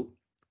need to do.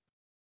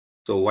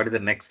 So what is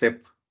the next step?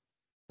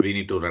 We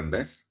need to run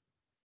this.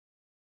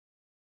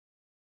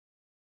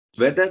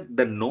 Whether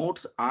the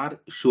nodes are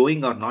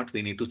showing or not,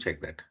 we need to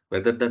check that.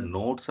 Whether the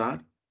nodes are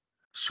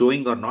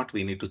showing or not,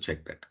 we need to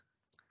check that.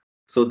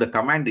 So the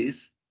command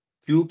is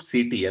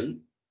kubectl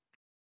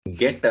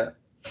get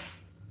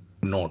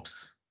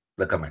nodes,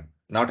 the command,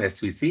 not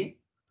svc,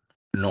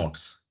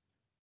 nodes.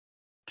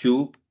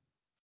 Kubectl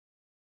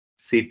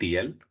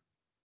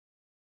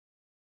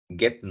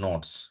get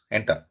nodes,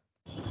 enter.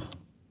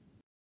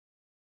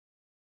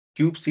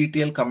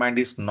 Kubectl command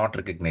is not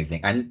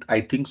recognizing, and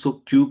I think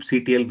so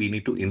kubectl we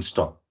need to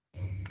install.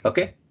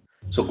 Okay,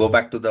 so go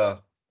back to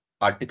the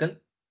article,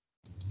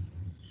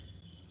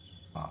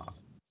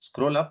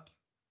 scroll up.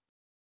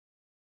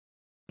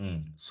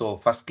 So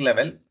first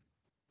level,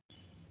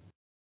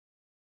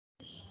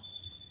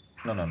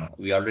 no,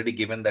 we already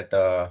given that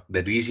the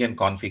region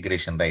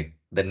configuration, right?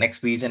 The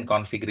next region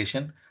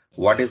configuration,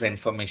 what is the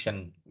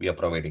information we are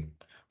providing?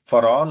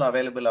 For all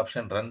available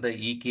option, run the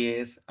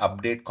EKS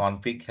update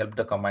config, help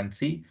the command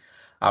C,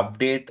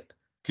 update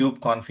kube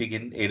config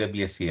in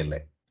AWS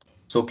CLI.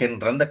 So can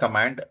run the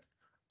command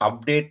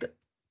update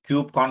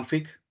kube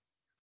config.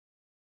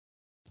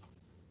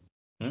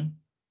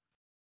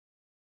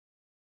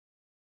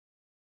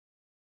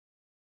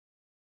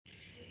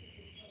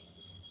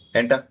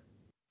 Enter.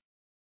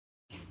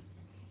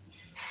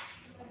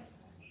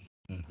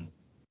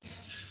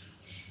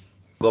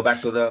 Go back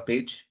to the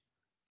page.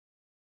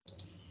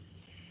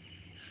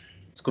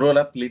 Scroll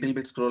up, little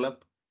bit scroll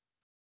up.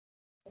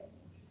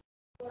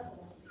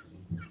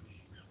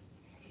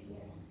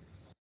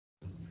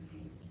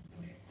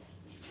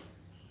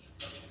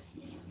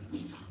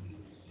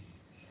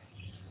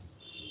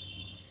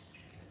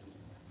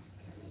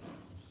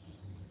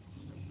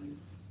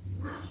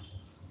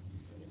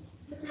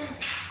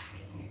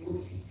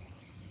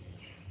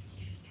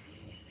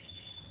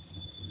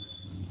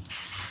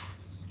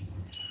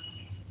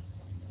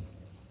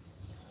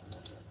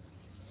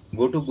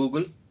 Go to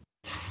Google.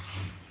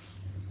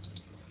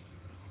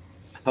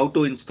 How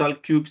to install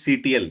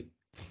kubectl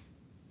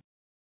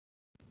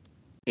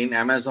in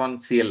Amazon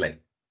CLI.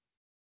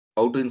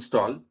 How to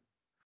install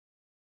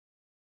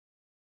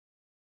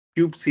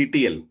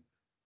kubectl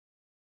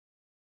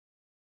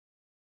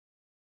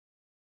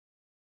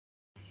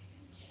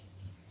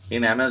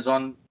in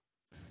Amazon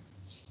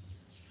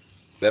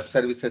Web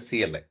Services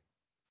CLI.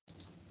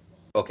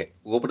 Okay,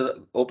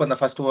 open the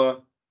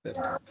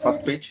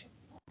first page.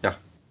 Yeah.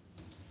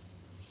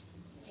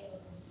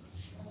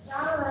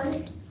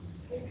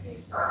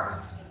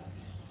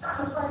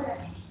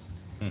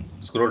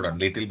 Scroll down,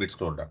 little bit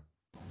scroll down.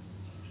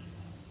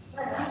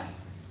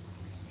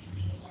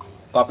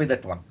 Copy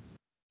that one.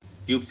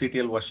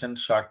 kubectl version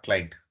short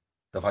client.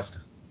 The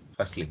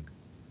first link.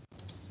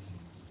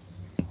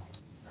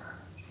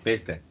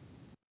 Paste there.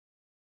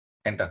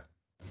 Enter.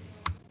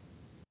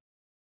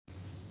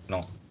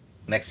 No.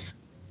 Next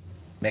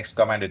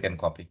command you can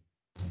copy.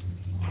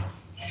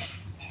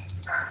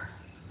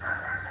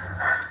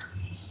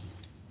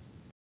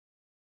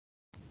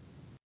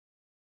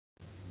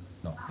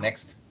 No.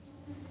 Next.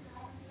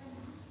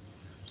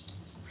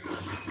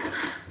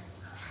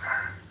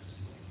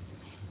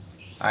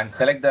 And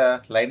select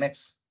the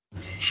Linux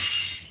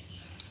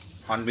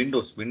on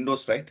Windows,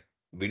 right?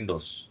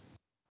 Windows.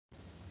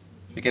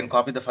 You can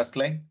copy the first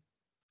line.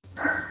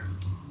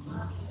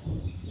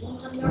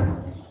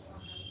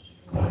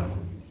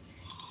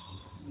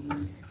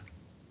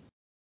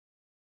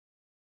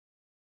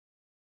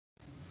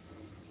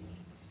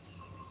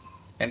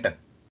 Enter.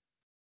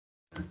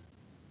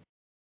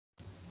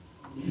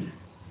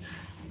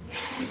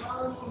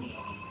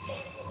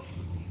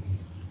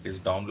 It's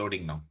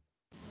downloading now.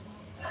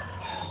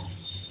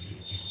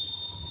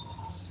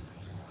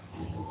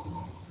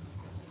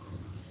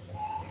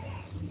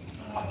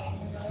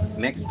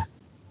 Next.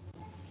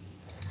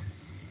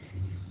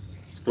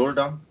 Scroll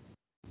down.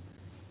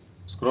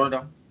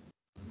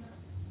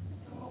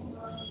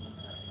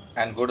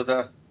 And go to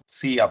the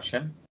C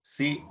option.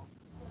 C.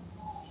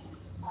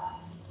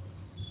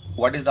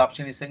 What is the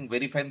option is saying?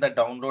 Verify the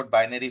download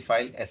binary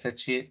file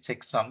SHA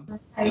checksum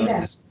your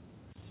system.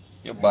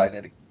 Your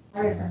binary.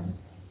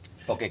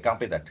 Okay,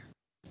 copy that.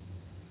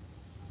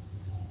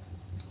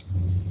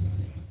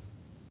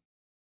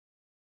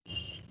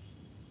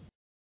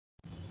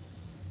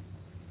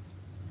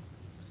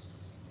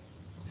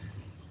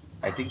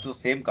 I think the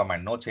same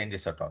command, no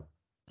changes at all.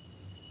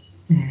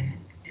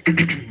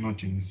 No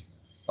changes.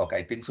 Okay,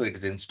 I think so. It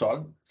is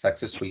installed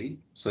successfully.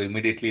 So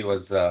immediately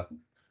was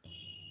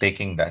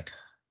taking that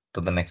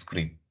to the next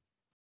screen.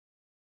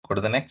 Go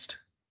to the next.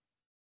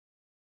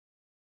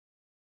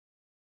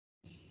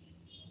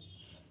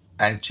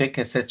 And check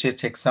SHA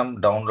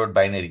checksum download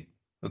binary.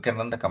 You can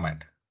run the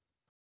command.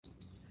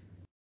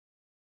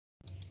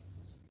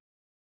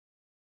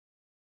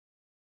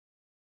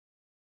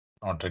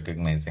 Not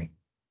recognizing.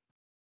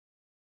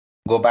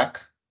 Go back.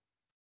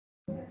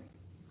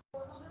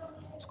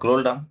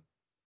 Scroll down.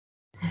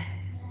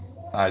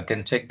 You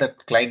can check the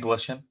client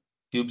version,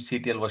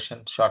 kubectl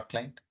version, short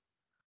client.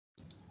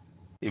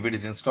 If it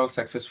is installed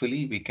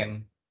successfully, we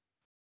can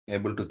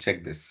able to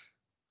check this.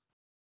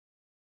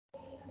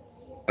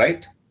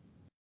 Right?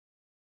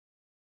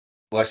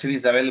 Version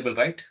is available,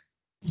 right?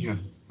 Yeah.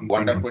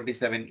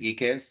 1.27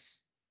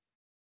 EKS.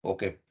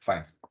 Okay,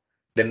 fine.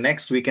 Then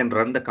next we can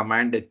run the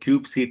command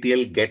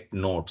kubectl get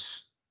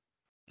nodes.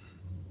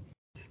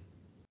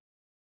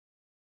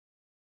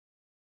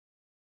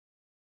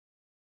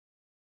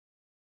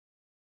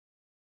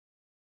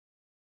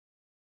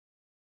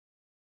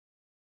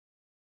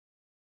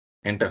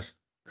 Enter.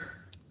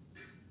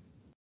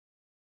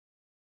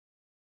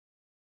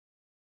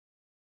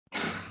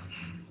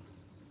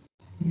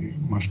 You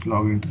must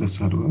log into the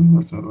server.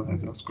 The server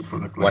has asked for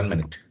the client. 1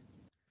 minute.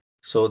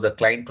 So the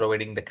client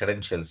providing the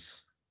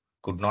credentials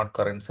could not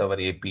current server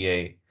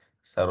API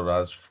server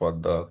asked for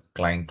the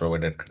client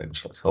provided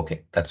credentials.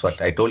 Okay, that's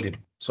what I told you.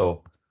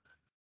 So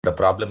the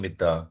problem with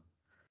the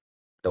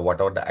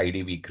whatever the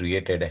ID we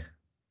created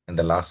in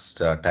the last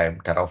time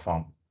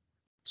Terraform.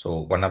 So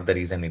one of the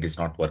reason it is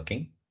not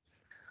working.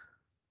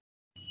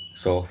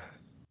 So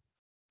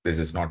this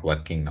is not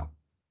working now.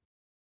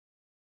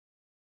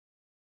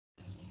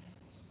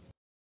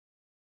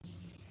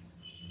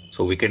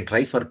 So we can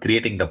try for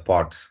creating the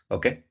pods.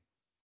 Okay.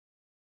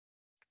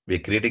 We're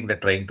creating the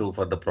train 2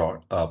 for the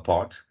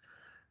pods.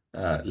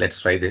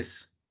 Let's try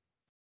this.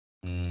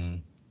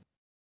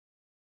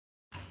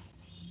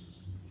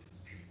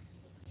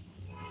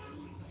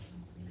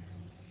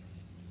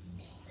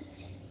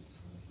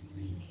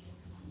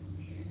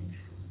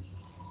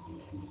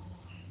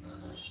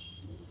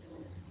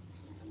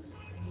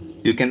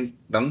 You can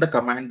run the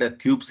command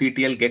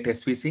kubectl get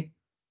svc.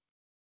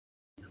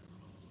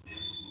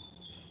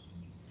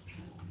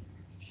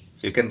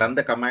 You can run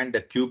the command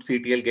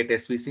kubectl get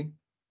svc.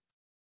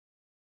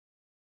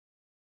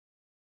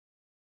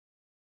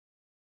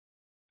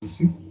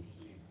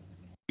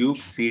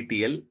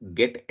 Kubectl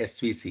get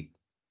svc.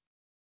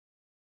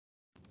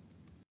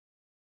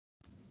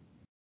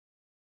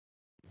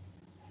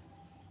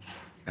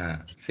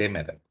 Same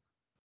error.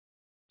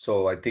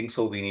 So I think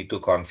so we need to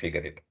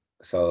configure it.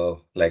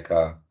 So like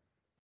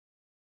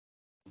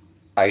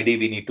ID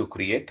we need to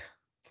create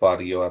for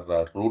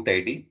your root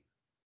ID.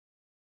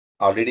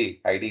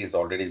 Already ID is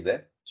already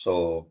there.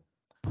 So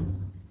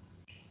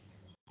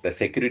the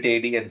security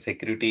ID and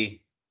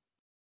security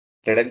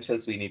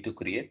credentials we need to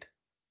create.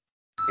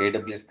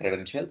 AWS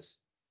credentials.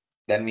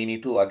 Then we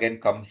need to again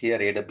come here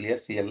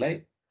AWS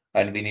CLI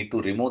and we need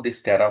to remove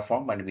this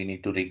Terraform and we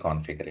need to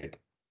reconfigure it.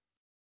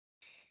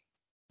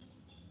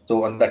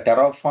 So on the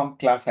Terraform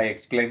class, I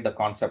explained the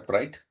concept,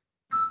 right?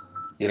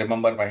 You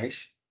remember,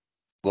 Mahesh?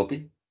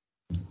 Gopi?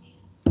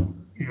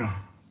 Yeah.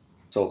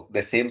 So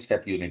the same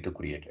step you need to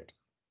create it.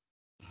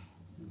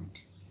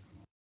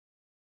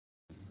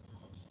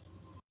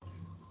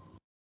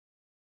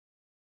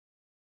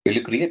 Will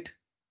you create?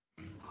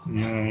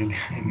 Yeah,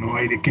 I no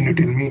idea. Can you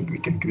tell me? We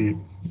can create.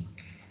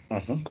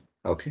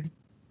 Okay.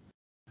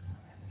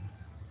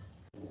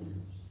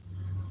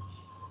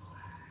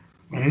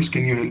 Mahesh,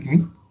 can you help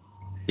me?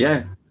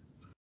 Yeah.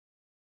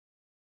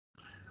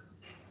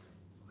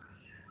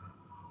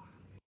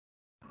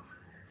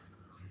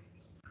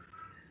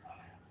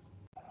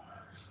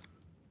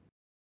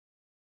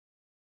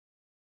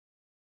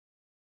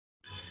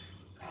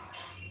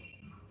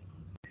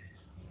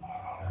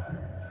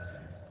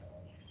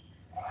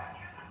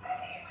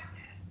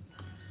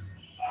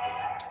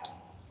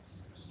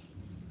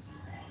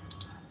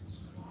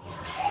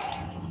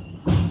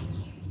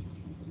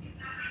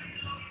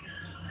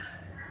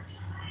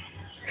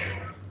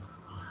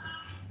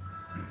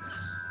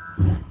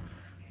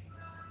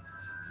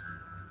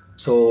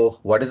 So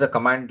what is the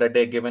command that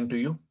they given to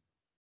you?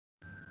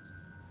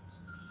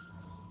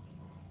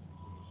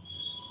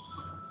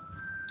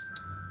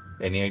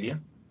 Any idea?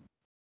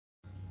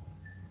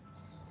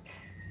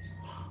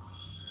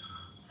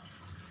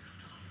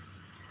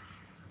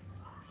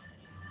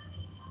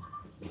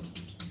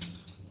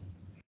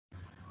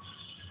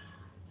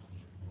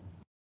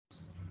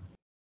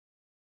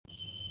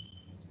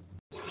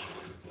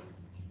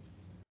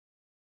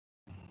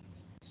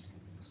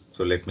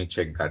 So let me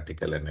check the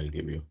article and I'll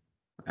give you.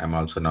 I'm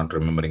also not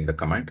remembering the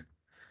command.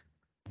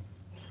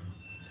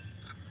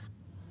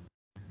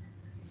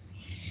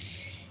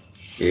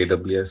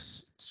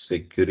 AWS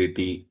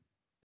security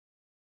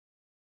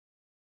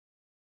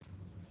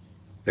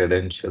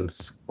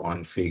credentials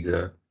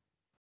configuration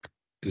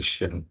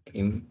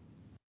in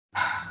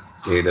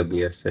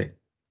AWS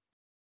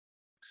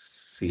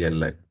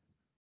CLI.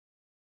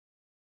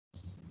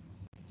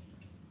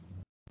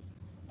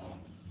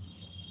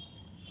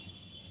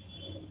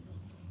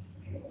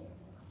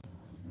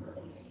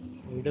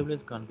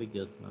 AWS config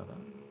చేస్తున్నారా?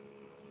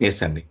 Yes,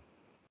 Andy.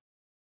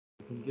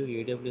 You can give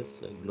AWS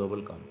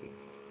global config.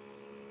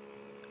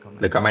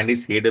 The command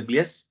is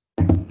AWS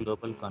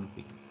global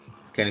config.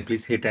 Can you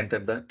please hit enter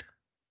that?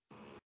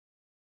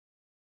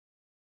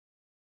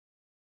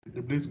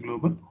 AWS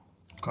global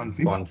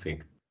config. Config.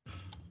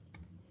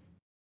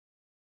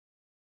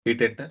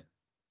 Hit enter.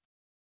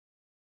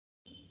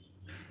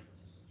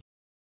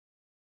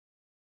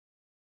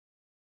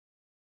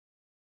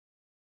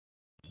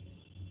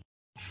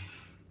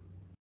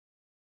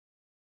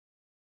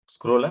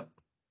 Scroll up.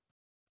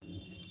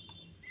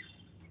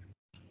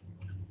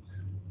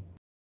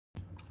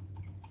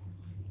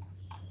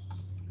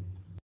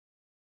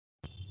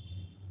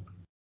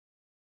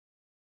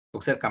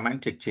 ఒకసారి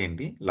command check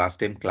చేయండి. Last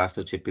time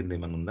క్లాస్లో చెప్పింది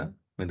ఏమైనా ఉందా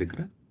మీ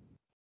దగ్గర?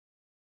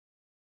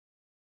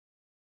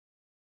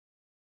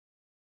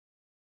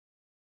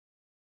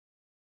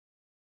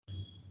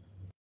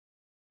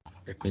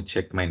 Let me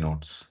check my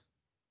notes.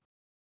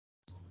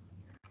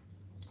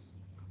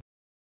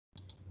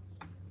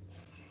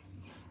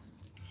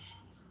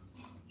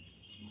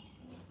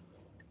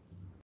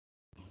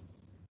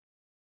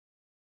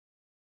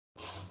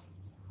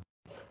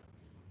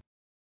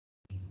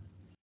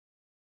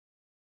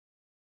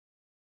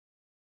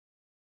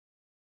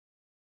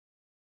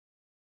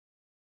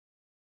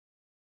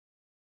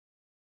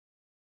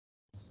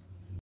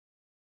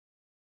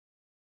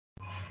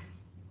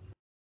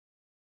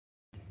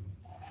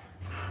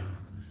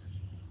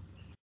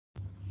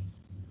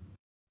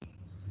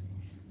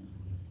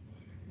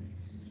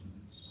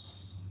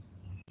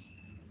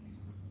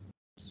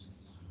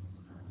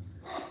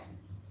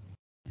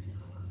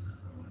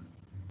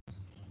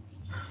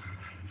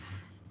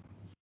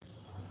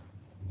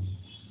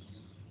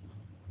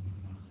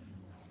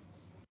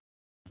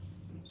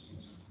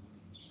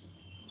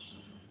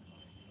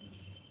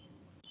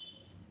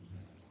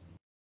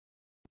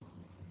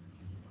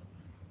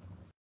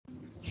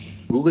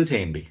 Google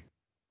చేయండి,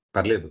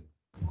 పర్లేదు,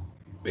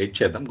 wait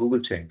చేద్దాం.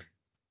 గూగుల్ చేయండి.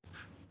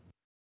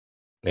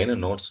 నేను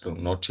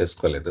నోట్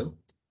చేసుకోలేదు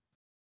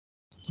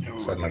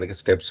సార్. నా దగ్గర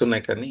స్టెప్స్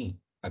ఉన్నాయి కానీ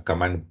ఆ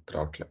కమాండ్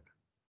రావట్లేదు.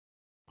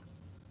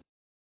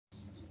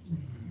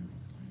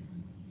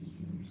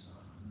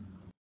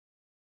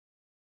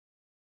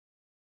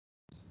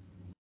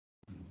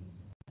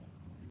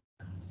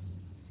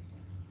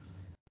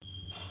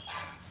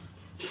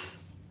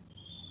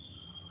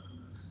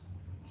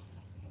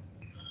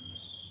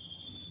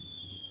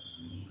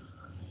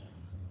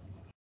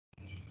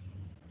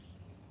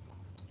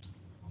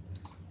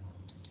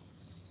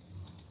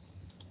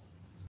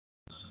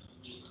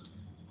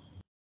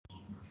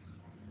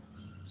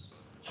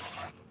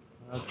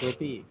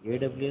 Copy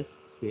AWS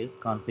space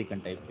config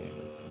and type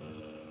చేయండి.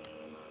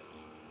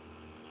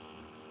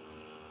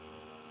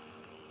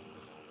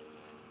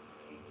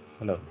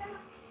 హలో,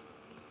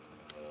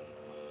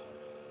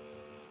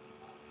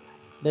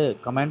 లేదు,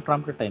 కమాండ్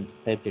ప్రాంప్ట్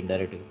టైప్ చేయండి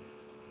డైరెక్ట్గా.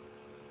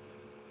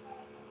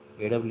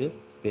 AWS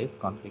space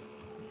config.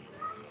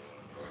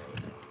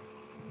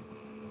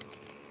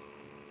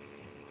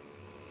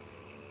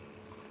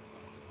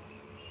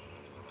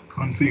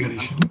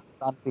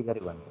 కాన్ఫిగర్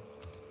ఇవ్వండి.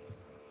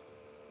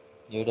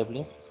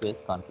 AWS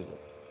space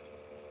configure.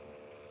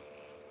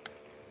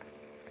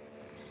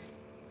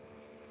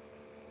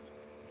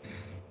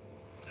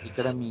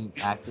 ఇక్కడ మీ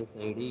యాక్సెస్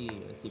ఐడి,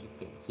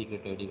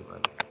 సీక్రెట్ ఐడి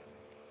ఇవ్వాలి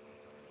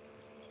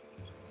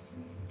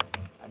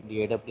అండ్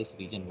AWS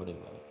రీజన్ కూడా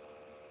ఇవ్వాలి.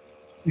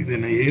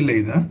 ఇదేనా ఏ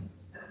లేదా?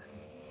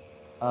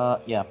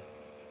 యా,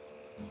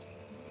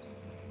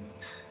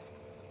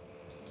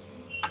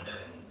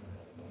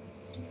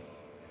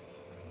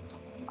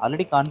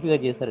 ఆల్రెడీ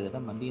కాన్ఫిగర్ చేశారు కదా,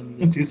 మళ్ళీ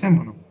ఎందుకు చేసాం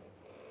మనం.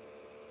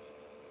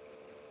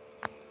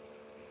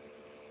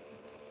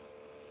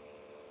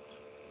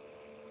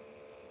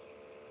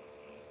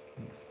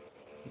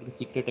 ఇప్పుడు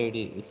secret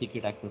ID,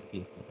 secret access key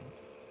ఇస్తారు.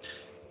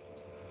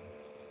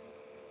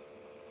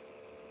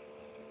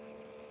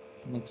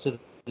 నెక్స్ట్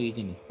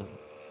రీజన్ ఇస్తారు.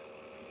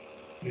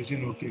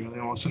 రీజన్ ఓకే కదా,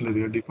 అవసరం లేదు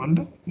కదా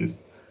default. Yes,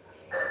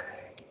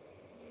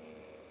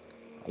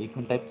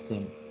 icon type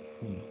same.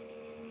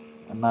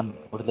 నన్ను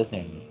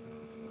వదిలేసేయండి.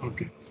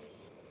 ఓకే.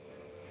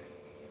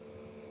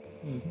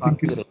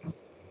 కాన్ఫిగర్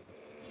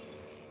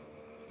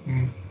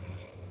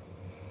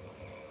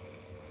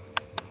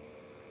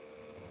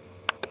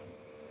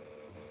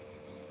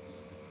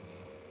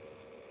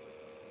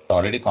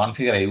ఆల్రెడీ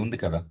కాన్ఫిగర్ అయి ఉంది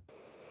కదా.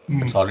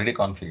 It's already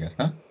configured,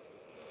 huh?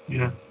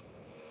 Yeah.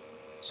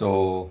 So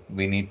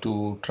we need to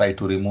try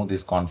to remove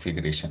this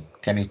configuration.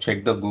 Can you check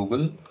the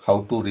Google how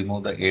to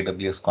remove the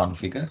AWS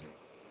configure?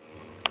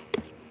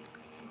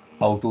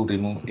 How to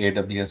remove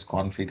AWS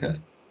configure?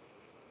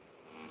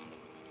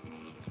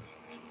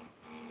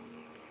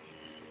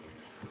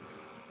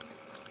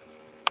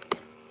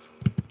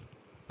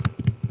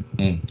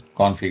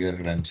 Configure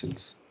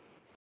credentials.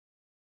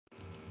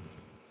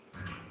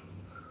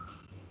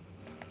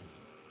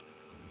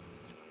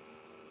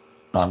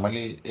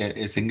 Normally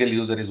a single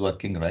user is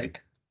working, right?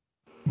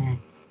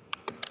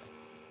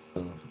 So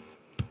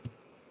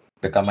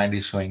the command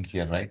is showing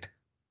here, right?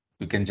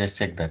 You can just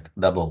check that,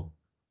 the above.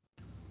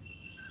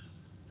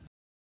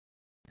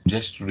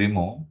 Just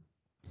remove.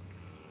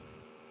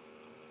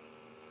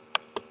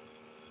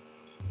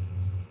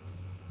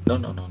 No.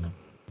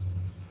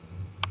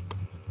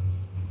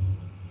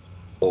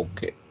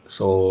 Okay,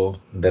 so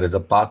there is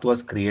a path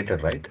was created,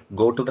 right?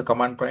 Go to the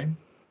command prime.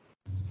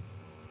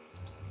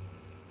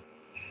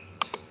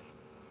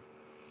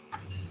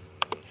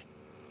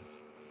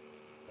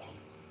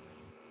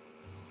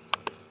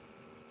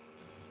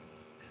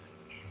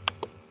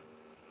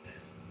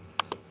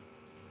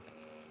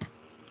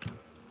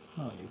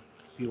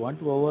 if you want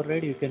to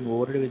override, you can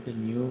override with a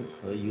new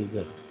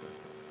user.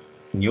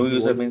 New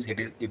user means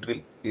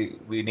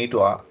we need to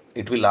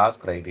it will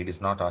ask, right? It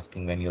is not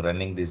asking when you're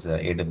running this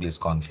AWS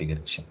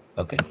configuration.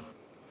 Okay.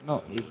 No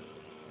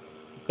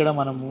ఇక్కడ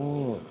మనము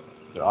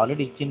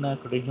already ఇచ్చిన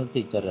credentials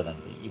ఇచ్చారు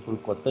కదండి. ఇప్పుడు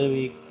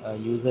కొత్తవి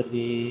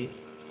యూజర్ది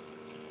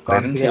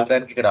credentials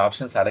ఇవ్వడానికి ఇక్కడ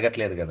options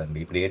అడగట్లేదు కదండి.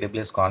 ఇప్పుడు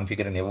AWS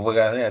కాన్ఫిగర్ అని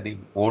ఇవ్వగానే అది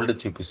ఓల్డ్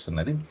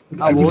చూపిస్తున్నది.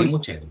 అది old-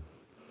 రిమూవ్ చేయాలి.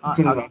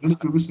 ఇక్కడ ఆల్రెడీ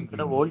చూపిస్తుంది.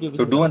 ఇక్కడ old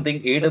So do one thing,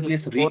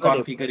 AWS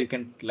reconfigure, you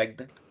can like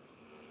that.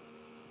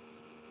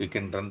 You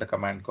can run the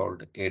command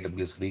called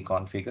AWS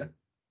reconfigure.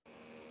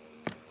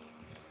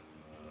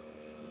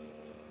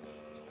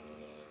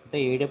 అంటే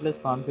AWS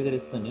కాన్ఫిగర్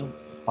ఇస్తుంది,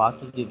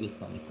 ఫాస్ట్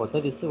చూపిస్తుంది.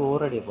 కొత్తది ఇస్తే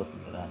ఓవర్ రైడ్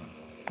అయిపోతుంది కదా అని.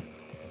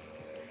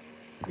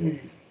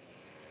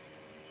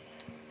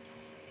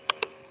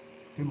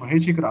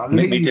 మహేష్ ఇక్కడ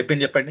ఆల్రెడీ మీరు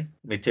చెప్పింది చెప్పండి,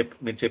 మీరు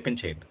చెప్పింది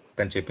చేయండి,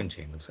 తను చెప్పింది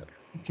చేయండి ఒకసారి.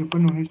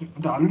 చెప్పండి మహేష్.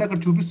 అంటే ఆల్రెడీ అక్కడ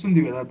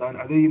చూపిస్తుంది కదా,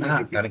 అదే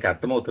దానికి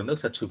అర్థమవుతుంది,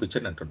 ఒకసారి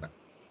చూపించండి అంటున్నా.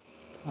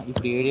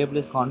 ఇప్పుడు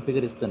AWS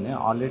కాన్ఫిగర్ ఇస్తుంది,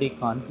 ఆల్రెడీ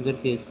కాన్ఫిగర్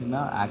చేసిన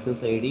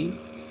యాక్సెస్ ఐడి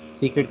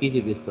సీక్రెట్ కీ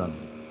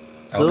చూపిస్తుంది.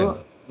 సో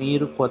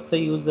మీరు కొత్త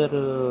యూజర్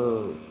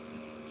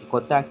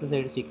కొత్త access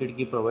ID secret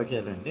key provide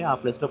చేయాలంటే ఆ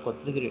ప్లేస్లో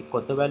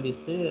కొత్త వాల్యూ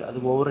ఇస్తే అది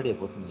ఓవర్ రైడ్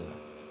అయిపోతుంది కదా.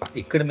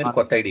 ఇక్కడ మీరు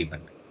కొత్త ఐడి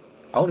ఇవ్వండి.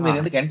 అవును, మీరు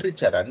ఎందుకు ఎంటర్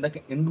ఇచ్చారు?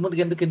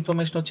 ముందుకు ఎందుకు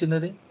ఇన్ఫర్మేషన్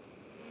వచ్చింది?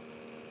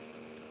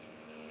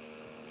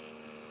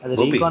 అది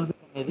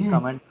రీకాన్ఫిగర్ అనేది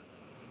కమాండ్.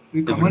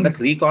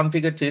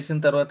 రీకాన్ఫిగర్ చేసిన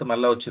తర్వాత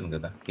మళ్ళీ వచ్చింది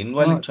కదా,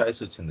 ఇన్వాలిడ్ చాయిస్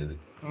వచ్చింది. ఇది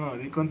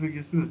రీకాన్ఫిగర్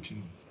చేసి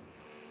వచ్చింది.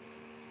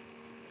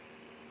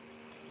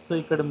 సో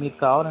ఇక్కడ మీకు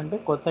కావాలంటే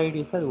కొత్త ఐడి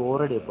ఇస్తే అది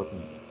ఓవర్ రైడ్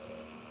అయిపోతుంది.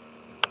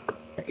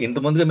 ఇంత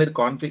ముందుగా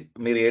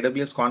మీరు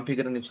AWS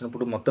కాన్ఫిగర్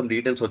ఇచ్చినప్పుడు మొత్తం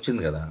డీటెయిల్స్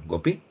వచ్చింది కదా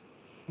గోపి?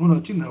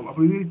 వచ్చింది,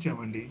 అప్పుడు ఇది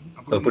ఇచ్చామండి.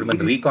 ఇప్పుడు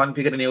మన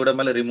రీకాన్ఫిగర్ ఇవ్వడం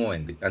వల్ల రిమూవ్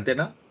అయింది,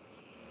 అంతేనా?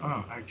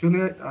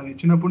 యాక్చువల్గా అది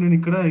ఇచ్చినప్పుడు నేను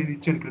ఇక్కడ ఇది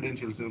ఇచ్చాను,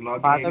 క్రెడెన్షియల్స్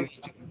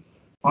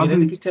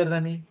లాగిన్ ఇచ్చారు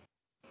దాన్ని.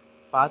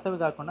 పాతవి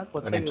కాకుండా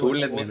కొత్త. నేను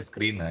చూడలేదు మీకు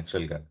స్క్రీన్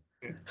యాక్చువల్ గా.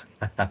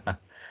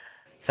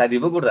 సో అది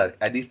ఇవ్వకూడదు,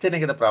 అది ఇస్తేనే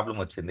కదా ప్రాబ్లం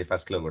వచ్చింది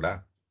ఫస్ట్ లో కూడా.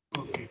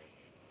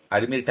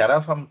 అది మీరు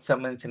టెరాఫార్మ్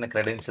సంబంధించిన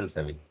క్రెడెన్షియల్స్,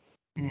 అవి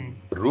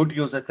రూట్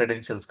యూజర్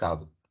క్రెడెన్షియల్స్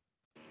కాదు.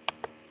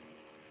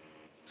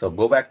 So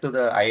go back to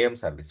the IAM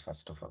service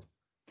first of all.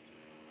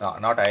 No,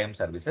 not IAM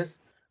services.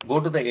 Go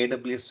to the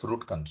AWS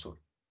root console.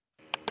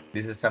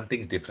 This is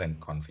something different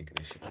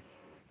configuration.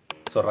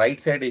 So right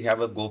side you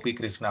have a Gopi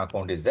Krishna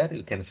account is there.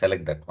 You can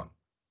select that one.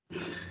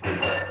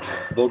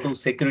 Go to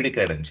security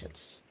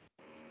credentials.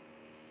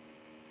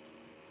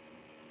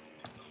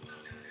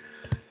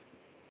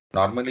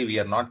 Normally we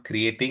are not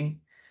creating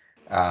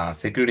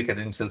security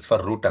credentials for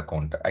root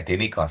account at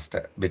any cost,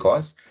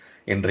 because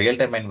in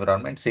real-time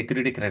environment,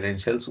 security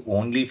credentials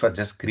only for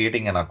just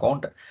creating an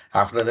account.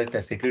 After that,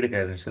 security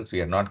credentials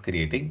we are not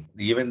creating.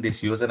 Even this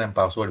username and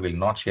password will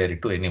not share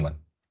it to anyone.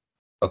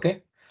 Okay,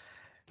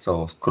 so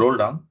scroll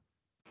down.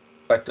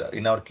 But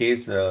in our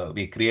case,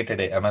 we created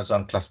an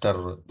Amazon cluster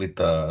with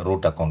a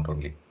root account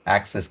only.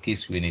 Access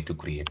keys we need to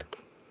create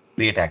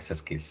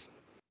access keys.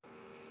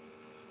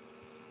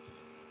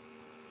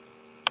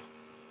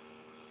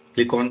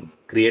 Click on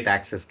create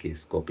access keys,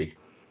 copy.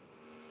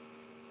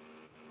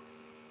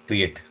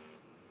 Create.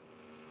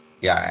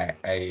 Yeah,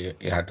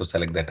 you have to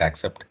select that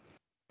accept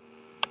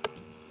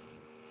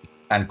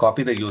and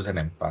copy the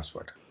username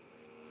password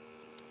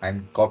and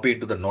copy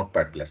into the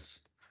Notepad+.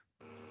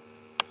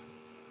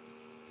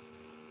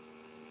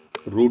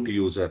 Root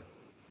user,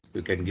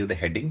 you can give the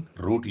heading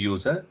root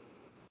user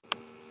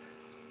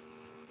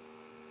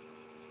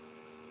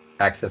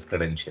access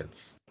credentials.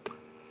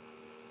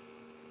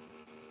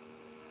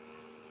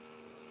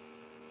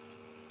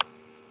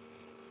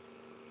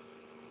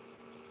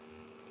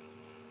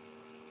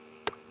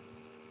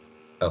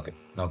 Okay,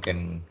 now can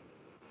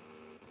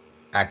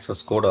access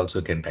code also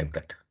you can type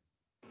that.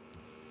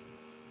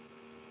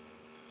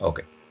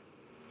 Okay,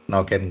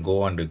 now can go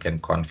and you can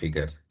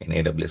configure in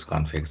AWS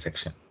config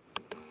section.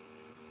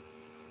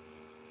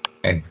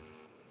 And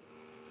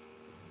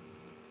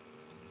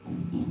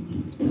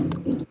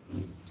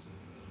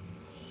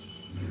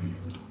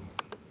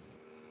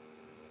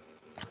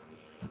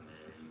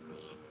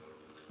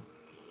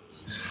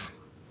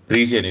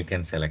region you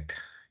can select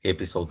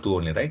AP South 2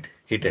 only, right?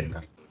 Hit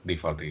enter,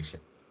 default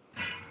region.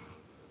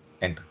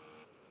 Enter.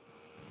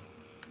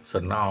 So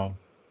now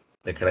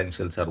the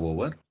credentials are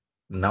over.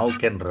 Now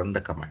can run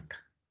the command.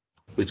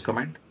 Which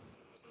command?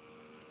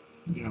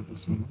 Yeah,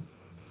 this one.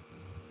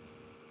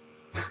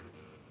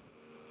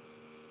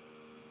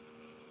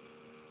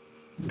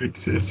 Get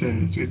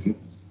SVC.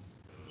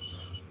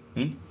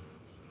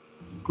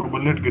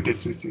 Kubernet get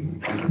SVC.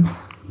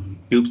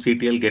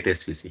 kubectl get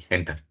SVC.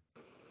 Enter.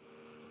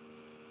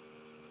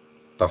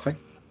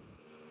 Perfect.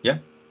 Yeah.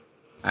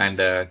 And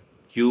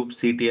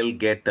kubectl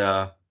get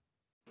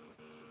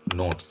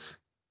nodes.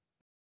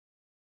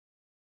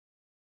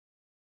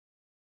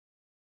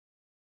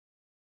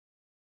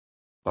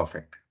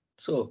 Perfect.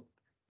 So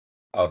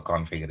our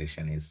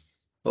configuration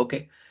is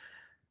okay.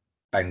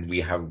 And we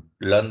have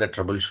learned the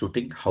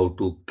troubleshooting, how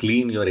to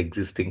clean your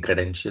existing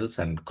credentials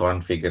and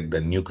configure the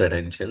new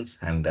credentials,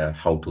 and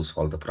how to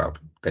solve the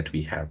problem that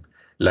we have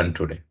learned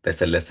today.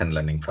 That's a lesson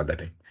learning for the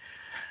day.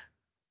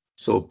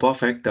 So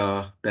perfect.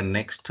 The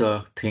next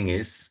thing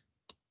is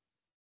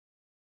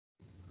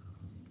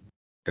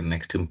the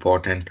next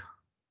important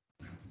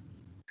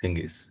thing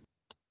is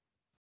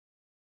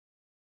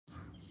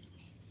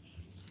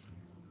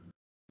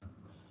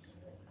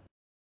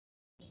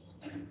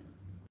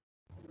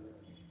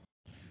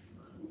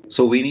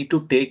so we need to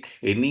take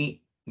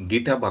any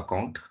GitHub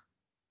account,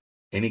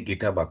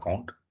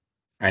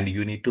 and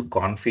you need to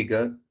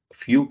configure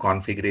few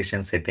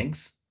configuration settings.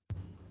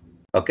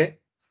 Okay.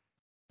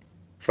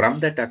 From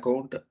that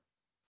account,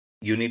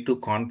 you need to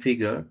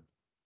configure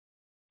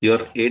your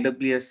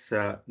AWS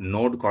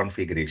node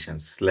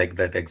configurations, like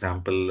that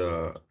example,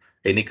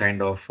 any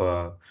kind of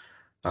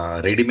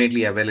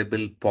ready-madely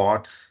available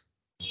pods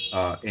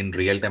in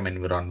real-time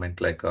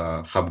environment like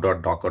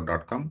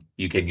hub.docker.com,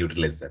 you can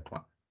utilize that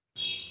one.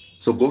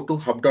 So go to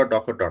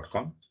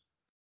hub.docker.com,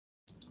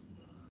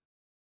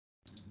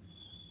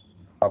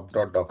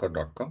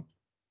 hub.docker.com.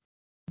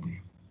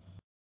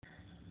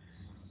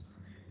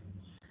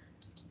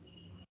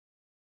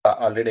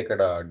 Already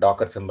ఇక్కడ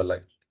Dakar symbol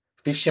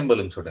fish symbol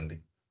ఉంది చూడండి.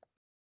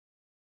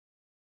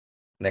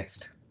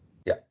 Next,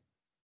 yeah.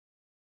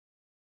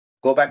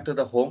 Go back to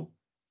the home,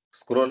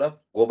 scroll up,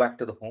 go back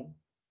to the home,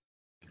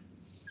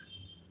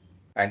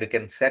 and you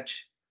can search.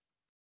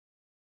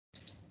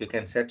 You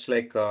can search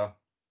like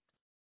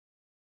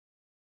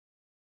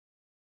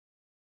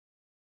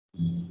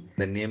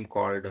the name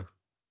called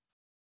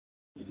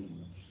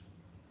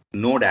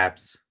Node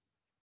Apps.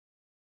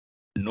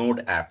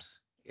 Node Apps.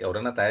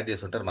 ఎవరైనా తయారు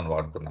చేసి ఉంటారు, మనం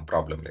వాడుకుందాం,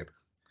 problem లేదు.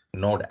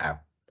 Node App.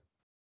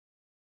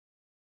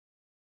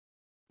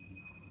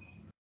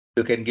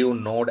 You can give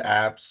Node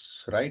Apps,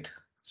 right?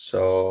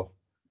 So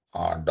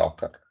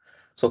Docker.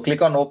 So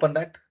click on open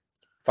that.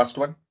 First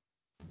one,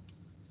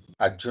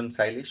 Arjun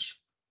Sailish.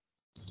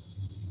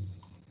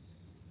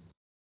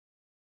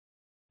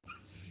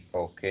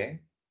 Okay.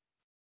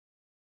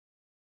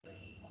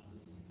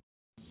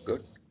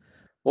 Good.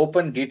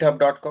 Open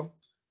github.com.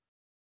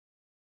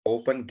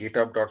 Open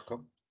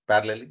github.com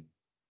parallelly.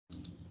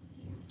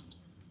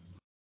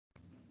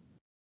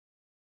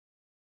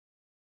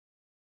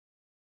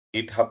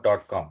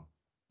 github.com.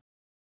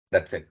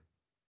 That's it.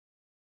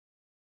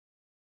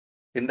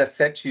 In the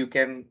search, you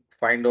can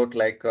find out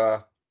like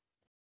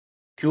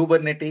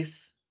Kubernetes,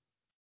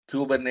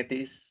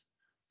 /pods,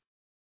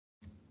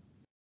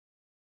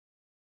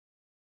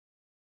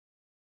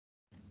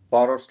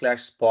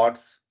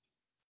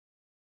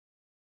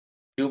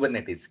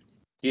 Kubernetes,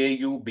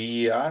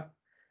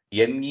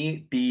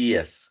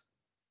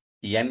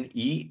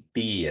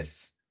 KUBERNETS,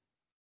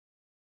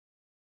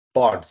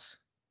 pods.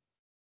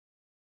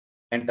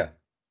 Enter.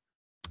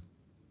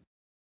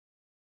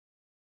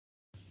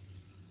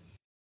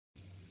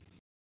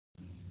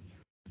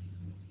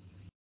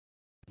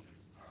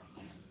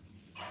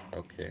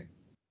 Okay.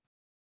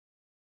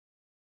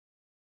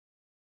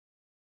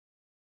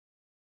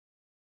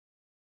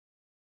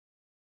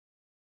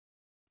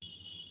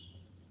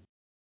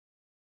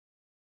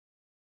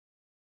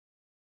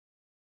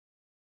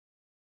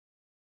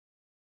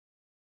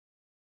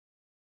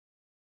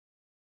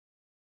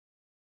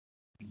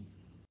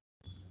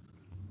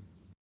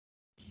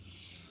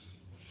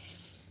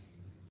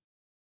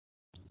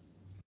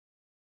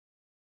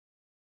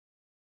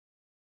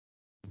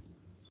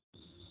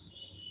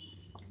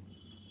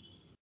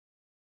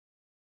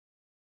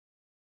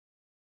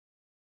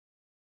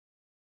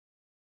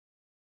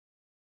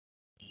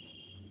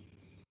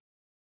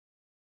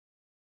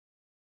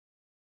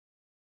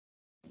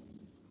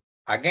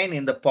 Again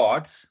in the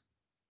pods.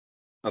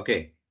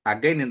 Okay.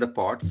 Again in the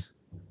pods.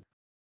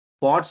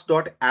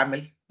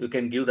 Pods.aml. You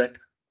can give that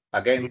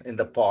again in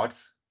the pods.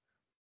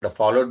 The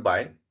followed by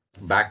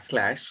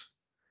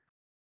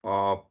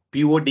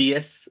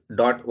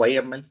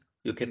 /pods.yml.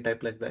 You can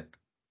type like that.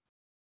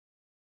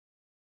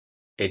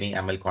 Any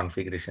ML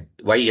configuration.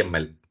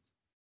 YML.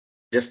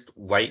 Just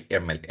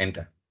YML.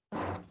 Enter.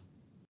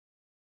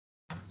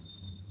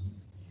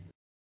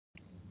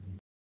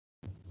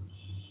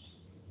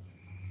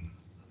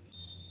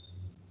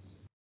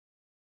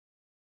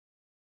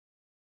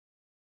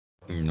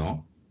 No.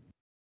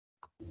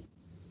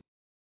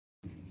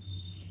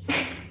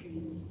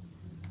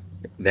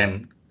 Then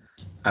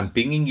I'm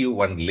pinging you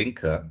one link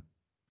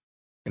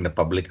in the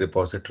public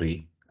repository.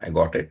 I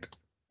got it.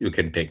 You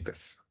can take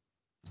this.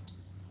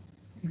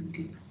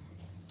 Okay.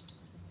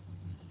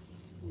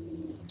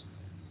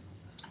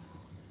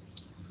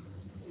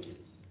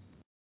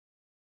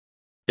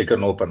 You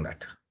can open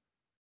that.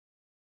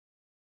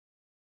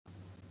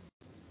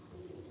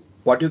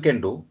 What you can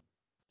do,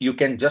 you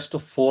can just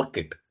fork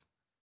it.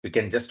 You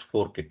can just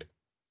fork it.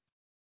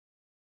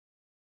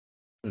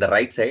 On the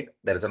right side,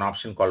 there is an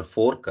option called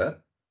fork.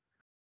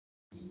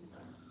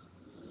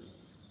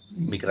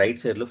 మీకు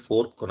right side లో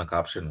fork కొనొక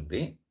option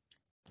ఉంది.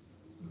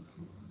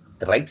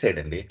 Right side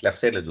అండి,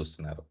 left side లో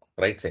చూస్తున్నారు.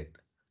 Right side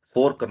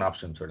fork అనే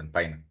option చూడండి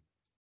పైన.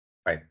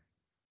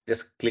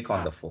 Just click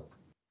on the fork.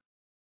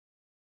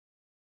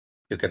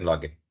 You can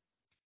log in.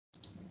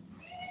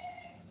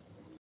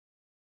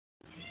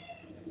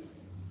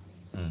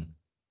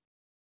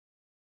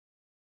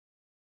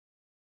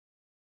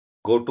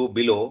 Go to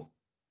below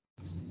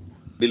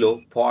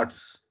pods.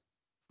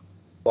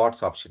 Pods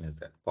option is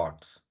there.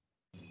 Pods.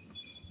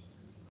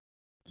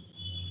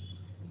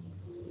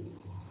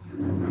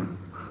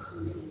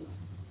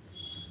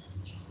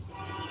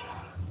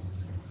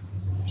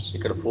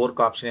 ఇక్కడ fork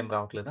option ఏం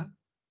రావట్లేదా?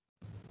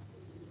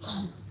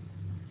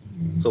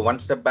 So one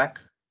step back.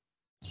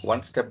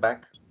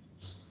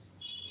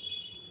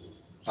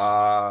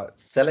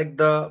 Select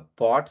the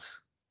pods.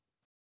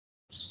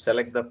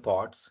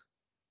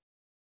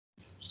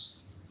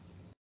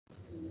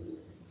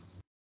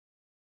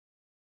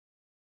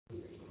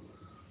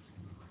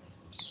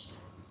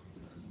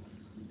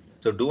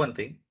 So do one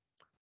thing.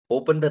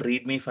 Open the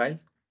README file.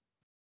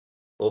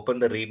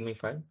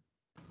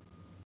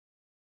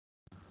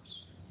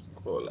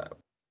 Scroll up.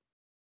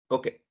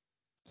 Okay.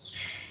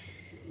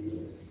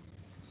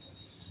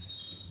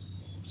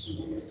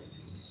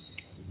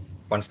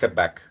 One step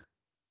back.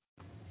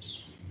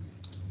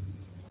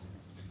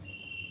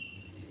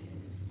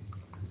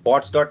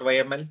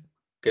 Pods.yml.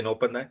 Can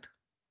open that.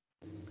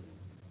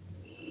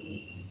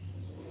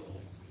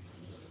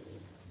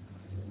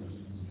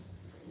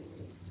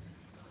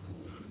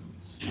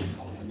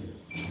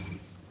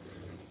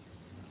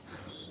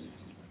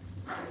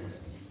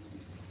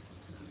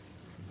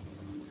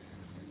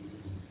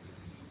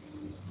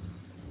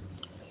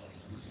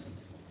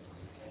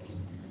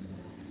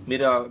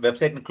 మీరు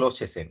website ని close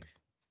చేసేయండి.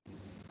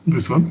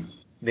 This one?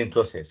 Then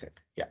close it.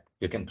 Yeah,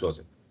 you can close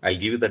it. I'll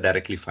give you the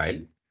directly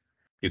file.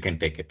 You can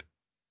take it.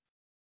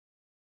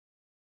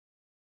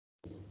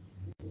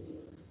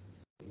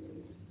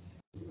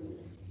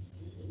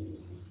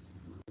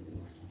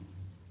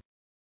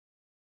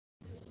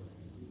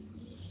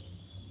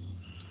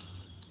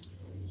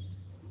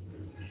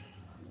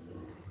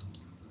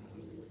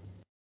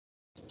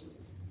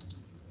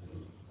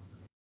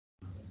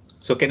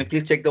 So can you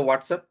please check the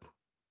WhatsApp?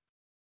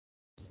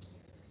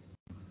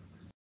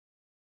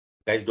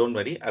 Guys, don't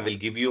worry. I will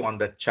give you on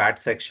the chat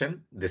section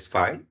this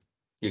file.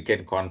 You can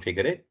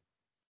configure it.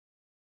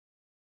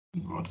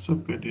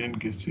 WhatsApp, I didn't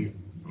guess you.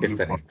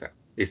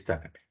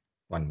 Istana.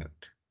 1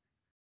 minute.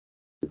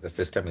 The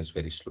system is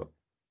very slow.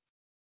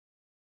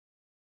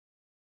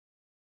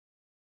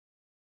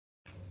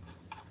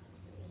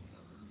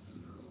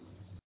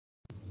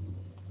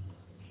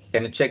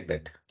 Can you check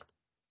that?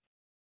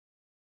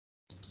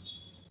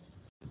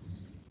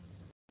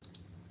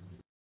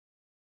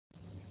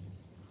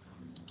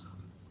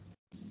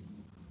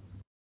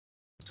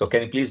 So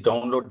can you please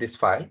download this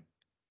file?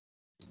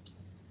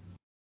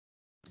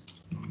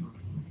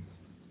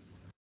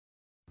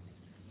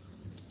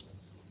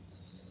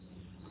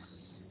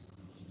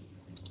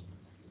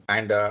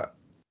 And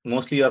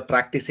mostly you're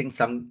practicing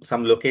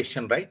some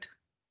location, right?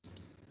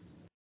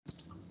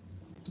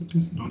 It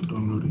is not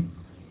downloading.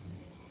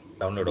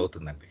 Download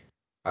అవుతుందండి.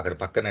 అక్కడ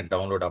పక్కనే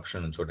download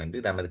option ఉంది చూడండి,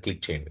 దాని మీద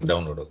click చేయండి.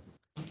 Download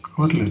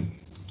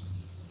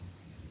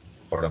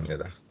అవడం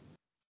లేదా?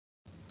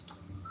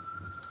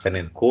 సరే,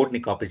 నేను కోడ్ ని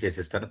కాపీ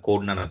చేసిస్తాను.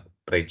 కోడ్ నాకు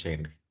ట్రై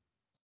చేయండి.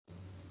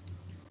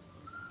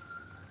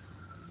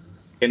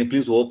 Can you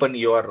please open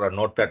your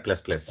notepad++?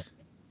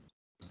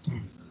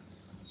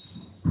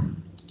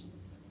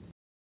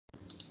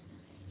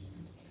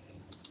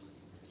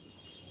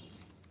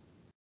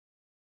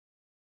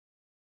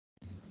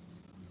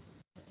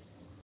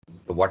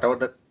 So whatever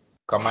the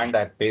command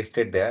I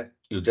pasted there,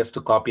 you just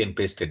copy and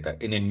paste it there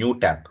in a new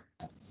tab.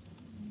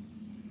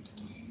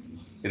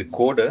 ఇది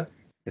కోడ్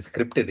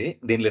స్క్రిప్ట్, ఇది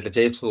దీనిలో ఇట్లా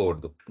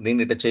చేసుకోకూడదు,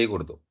 దీన్ని ఇట్లా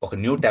చేయకూడదు. ఒక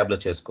న్యూ ట్యాబ్ లో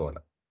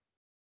చేసుకోవాలి.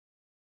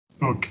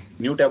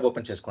 న్యూ ట్యాబ్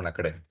ఓపెన్ చేసుకోండి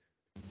అక్కడే.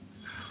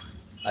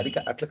 అది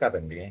అట్లా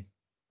కాదండి,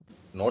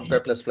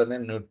 notepad++లోనే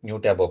న్యూ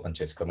ట్యాబ్ ఓపెన్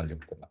చేసుకోమని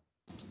చెప్తున్నా.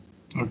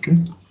 Okay.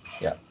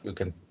 Yeah, you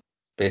can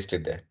paste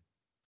it there.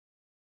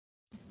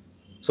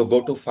 So go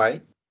to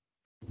file,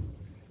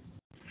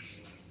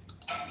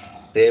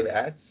 save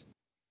as.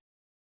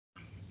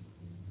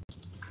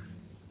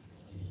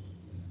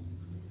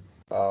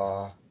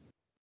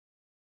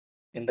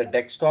 In the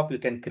desktop, you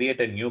can create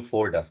a new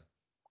folder.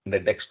 In the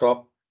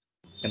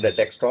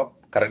desktop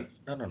current.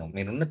 No.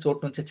 మీరున్న చోటు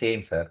నుంచే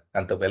చేయండి సార్,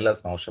 అంత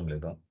వెళ్ళాల్సిన అవసరం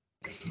లేదు.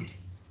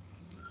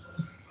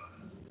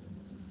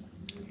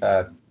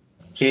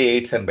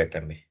 K8 అని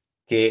పెట్టండి.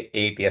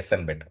 K8S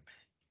అని పెట్టండి.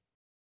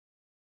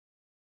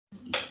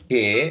 K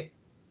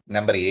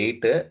number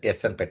 8S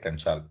అని పెట్టండి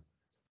చాలు.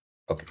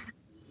 Okay.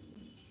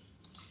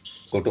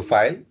 Go to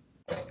file,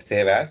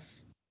 save as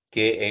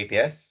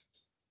K8S.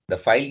 The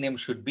file name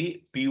should be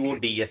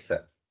pods.yml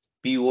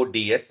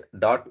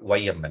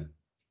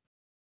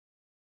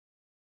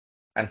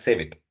and save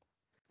it.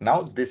 Now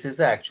this is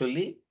the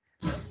actually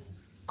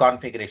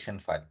configuration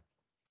file.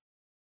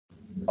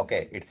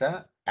 Okay, it's a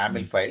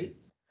YAML file.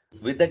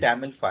 With that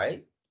YAML file,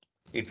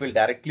 it will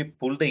directly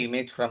pull the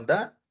image from the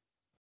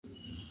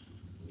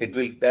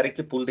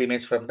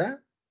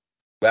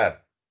where?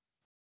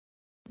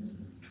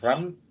 From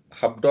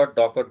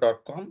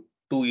hub.docker.com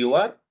to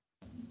your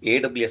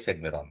AWS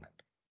environment.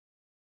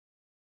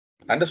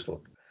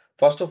 Understood?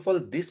 First of all,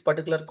 this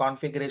particular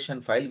configuration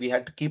file, we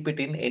have to keep it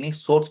in any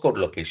source code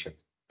location.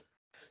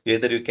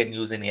 Either you can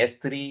use in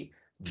S3,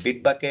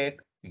 Bitbucket,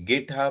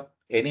 GitHub,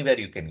 anywhere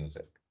you can use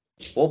it.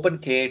 Open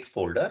K8's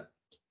folder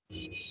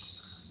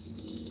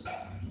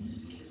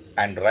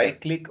and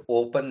right-click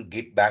open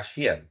Git bash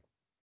here.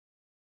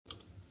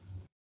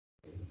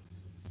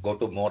 Go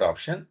to more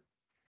option,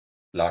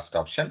 last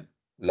option,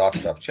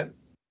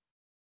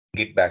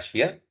 Git bash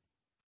here.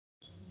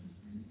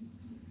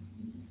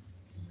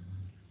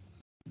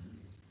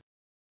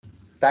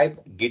 Type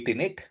git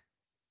init,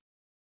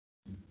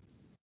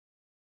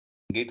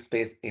 git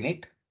space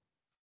init.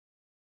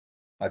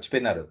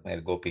 మర్చిపోయినారు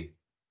మీరు Gopi,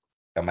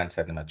 commands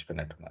అన్ని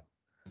మర్చిపోయినట్టున్నారు.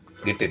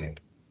 Git init.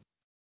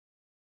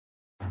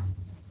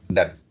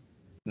 Done.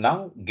 Now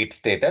git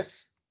status.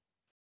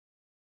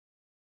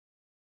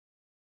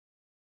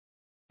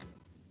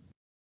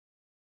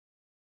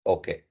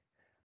 Okay.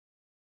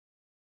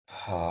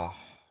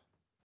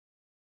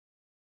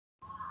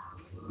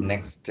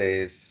 Next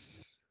is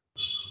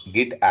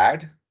git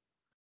add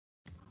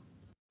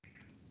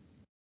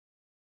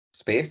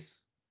space.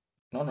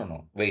 No.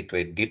 Wait.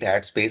 Git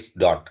add space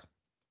dot.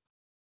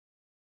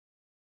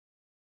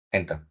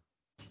 Enter.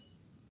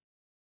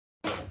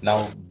 Now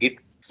git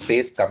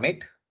space commit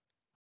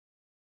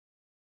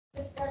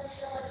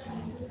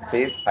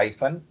space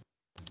hyphen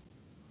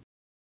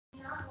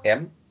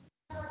m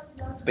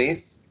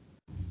space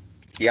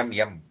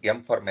m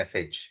for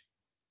message.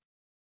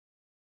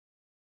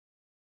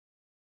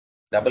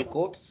 Double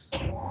quotes.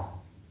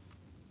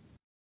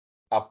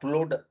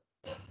 Upload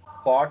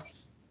pods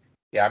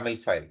YAML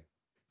file.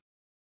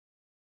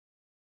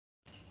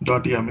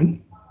 .yaml.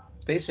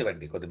 Space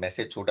ఇవ్వండి, కొద్ది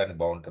message చూడడానికి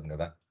బాగుంటుంది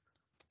కదా.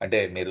 అంటే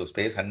మీరు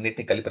space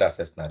అన్నిటిని కలిపి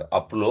రాసేస్తున్నారు.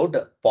 Upload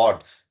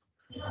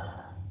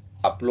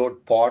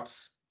pads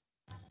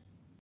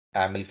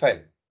YAML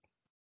file.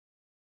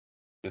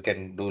 You can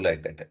do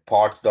like that.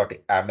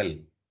 pods.yaml,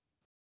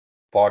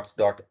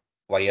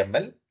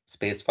 pods.yml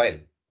space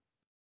file.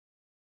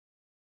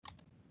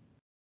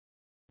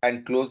 And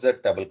close the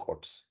double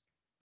quotes.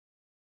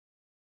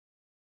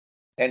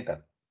 Enter.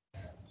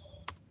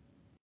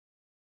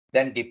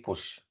 Then git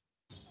push.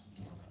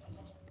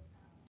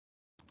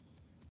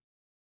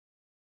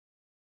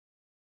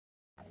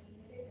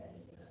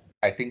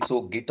 I think so.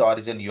 Git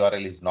origin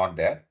URL is not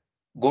there.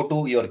 Go to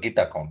your Git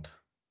account.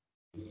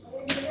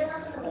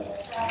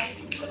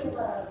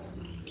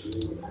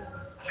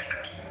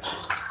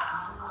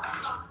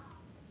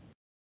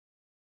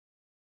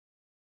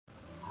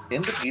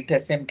 ఎందుకు Git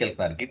ఎస్ఎంకి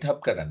వెళ్తున్నారు? Git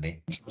hub కదండి.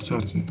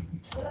 Sir.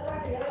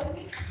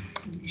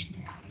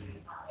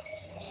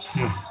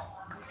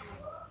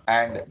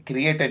 And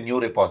create a new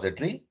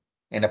repository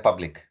in a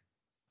public.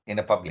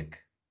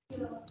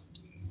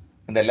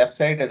 In the left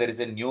side, there is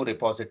a new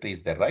repository.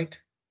 Is there, right?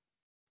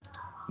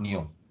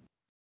 New.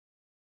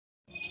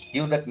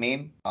 Give that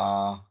name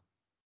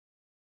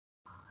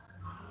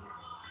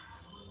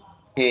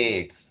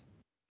K8s.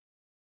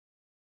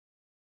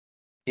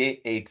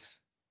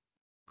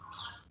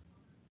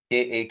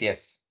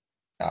 K8s.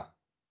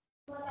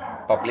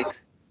 Public.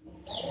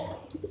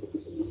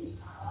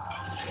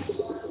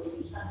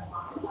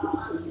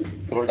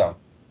 Scroll down.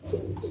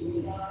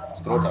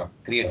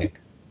 Create it.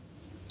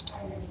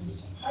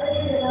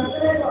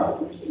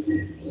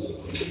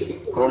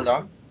 Scroll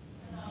down.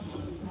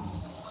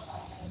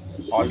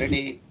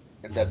 Already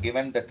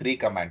given the 3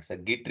 commands: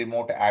 git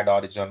remote, add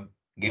origin,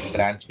 git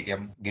branch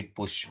m, git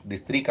push.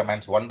 These 3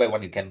 commands, one by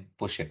one you can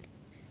push it.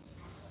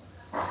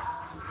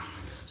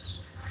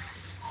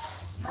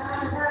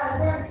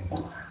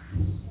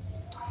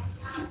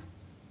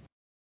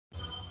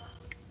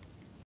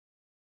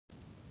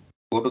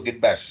 Go to git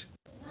bash.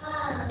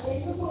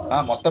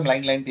 మొత్తం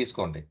line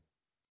తీసుకోండి.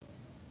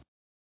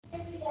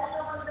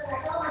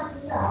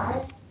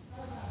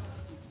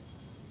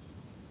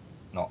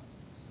 No,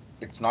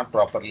 it's not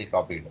properly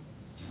copied.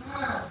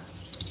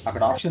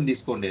 అక్కడ option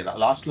తీసుకోండి,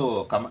 last లో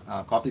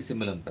copy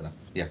symbol ఉంది కదా.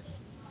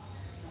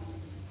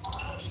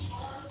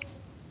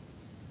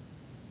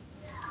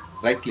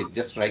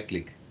 just right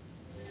click,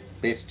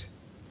 paste.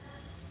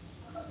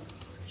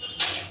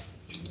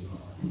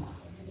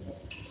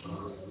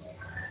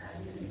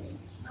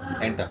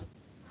 Enter.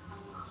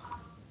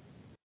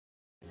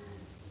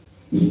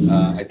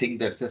 I think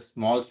there's a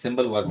small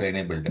symbol was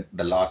enabled,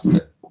 the last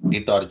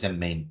git origin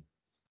main.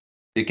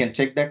 You can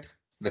check that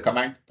the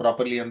command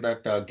properly on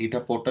that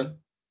GitHub portal.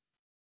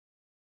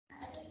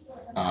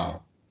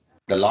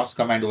 The last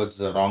command was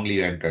wrongly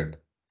entered.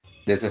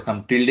 There's some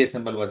tilde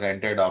symbol was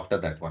entered after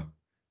that one.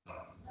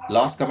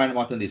 Last command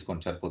మాత్రం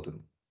తీసుకోండి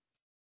సరిపోతుంది.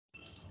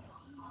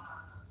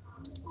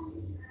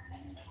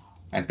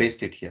 And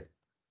paste it here.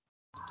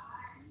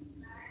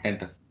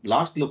 Enter.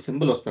 Last లో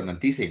symbol వస్తుంది,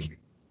 తీసేయండి.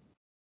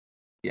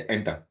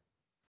 Enter.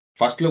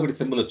 First లో ఒకటి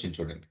symbol వచ్చింది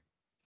చూడండి.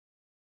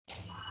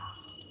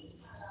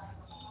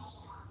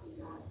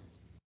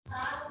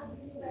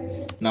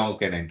 Now you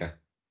can enter.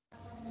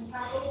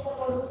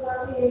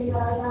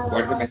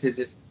 What the message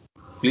is?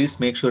 Please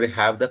make sure you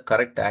have the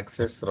correct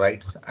access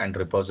rights and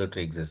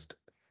repository exist.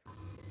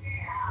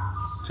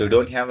 So you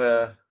don't have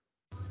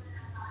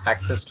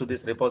access to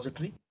this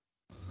repository?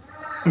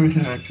 We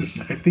have access.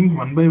 I think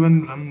one by one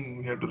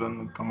we have to run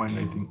the command,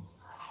 I think.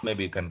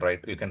 Maybe you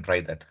can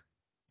try that.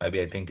 Maybe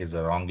I think is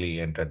wrongly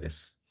entered this.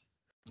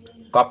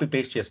 Copy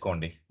paste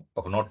చేసుకోండి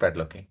ఒక note pad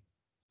లోకి.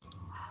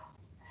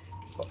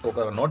 ఒక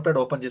note pad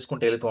open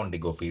చేసుకుంటే వెళ్ళిపోండి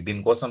గోపి.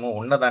 దీనికోసము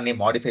ఉన్నదాన్ని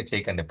modify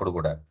చేయకండి ఎప్పుడు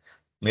కూడా.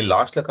 మీరు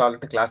లాస్ట్ లో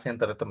కావాలంటే క్లాస్ అయిన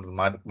తర్వాత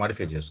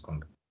మాడిఫై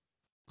చేసుకోండి.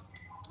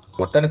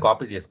 మొత్తాన్ని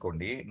కాపీ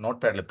చేసుకోండి, నోట్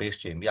ప్యాడ్ లో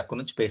పేస్ట్ చేయండి, అక్కడి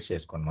నుంచి పేస్ట్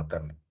చేసుకోండి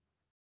మొత్తాన్ని.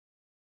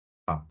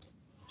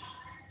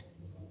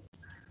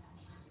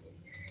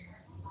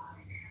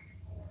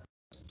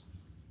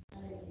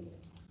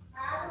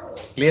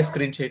 క్లియర్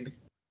స్క్రీన్ చేయండి,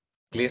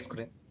 clear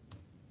screen.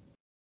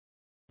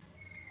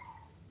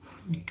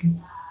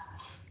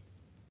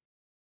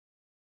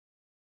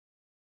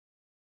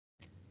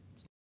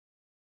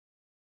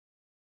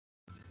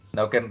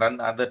 Now can run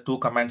other 2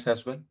 commands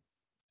as well.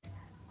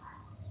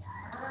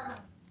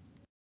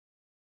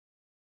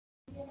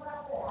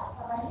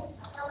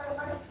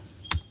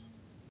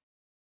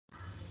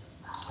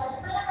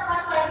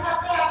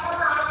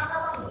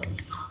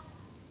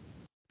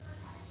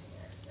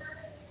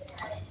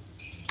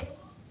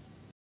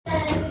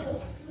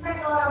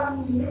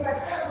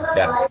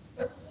 Done.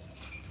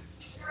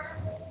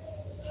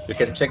 You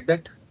can check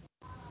that.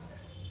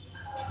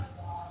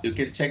 You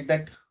can check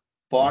that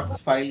parts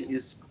file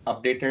is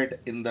updated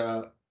in the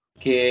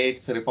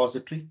K8's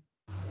repository.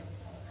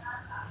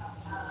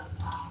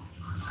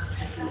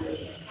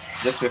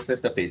 Just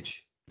refresh the page.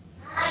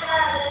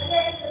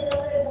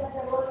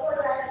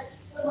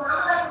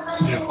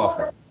 Yeah.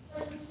 Perfect.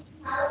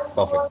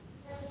 Perfect.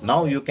 Now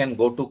you can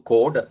go to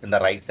code in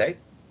the right side.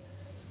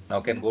 Now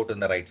can go to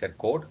the right side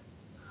code.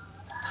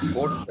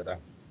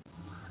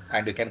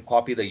 And you can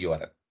copy the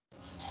URL.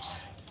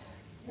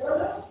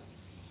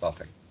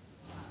 Perfect.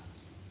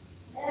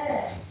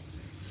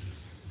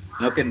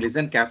 Now can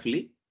listen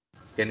carefully.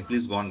 Can you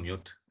please go on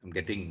mute? I'm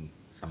getting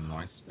some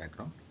noise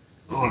background.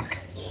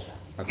 Okay.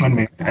 1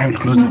 minute. I will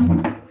close that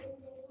one.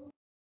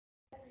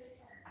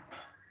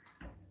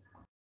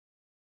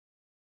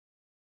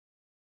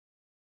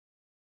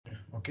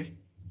 Okay.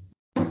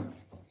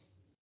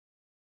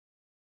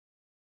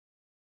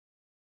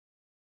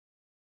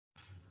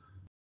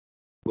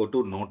 Go to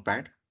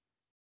Notepad.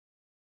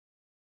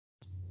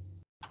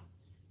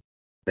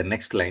 The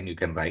next line you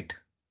can write.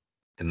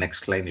 The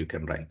next line you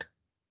can write.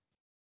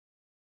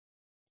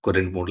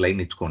 Current mode line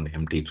ఇచ్చుకోండి,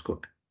 empty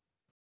ఇచ్చుకోండి.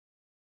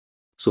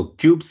 So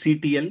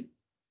kubectl.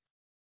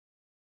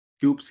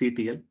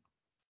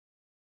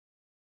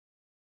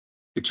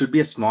 It should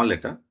be a small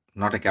letter,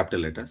 not a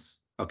capital letters.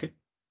 Okay.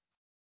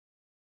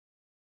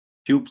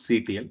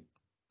 Kubectl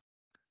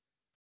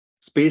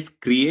space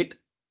create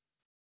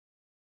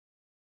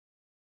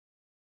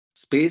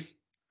space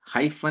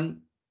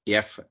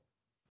 -f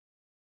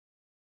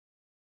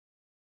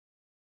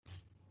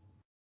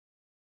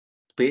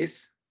space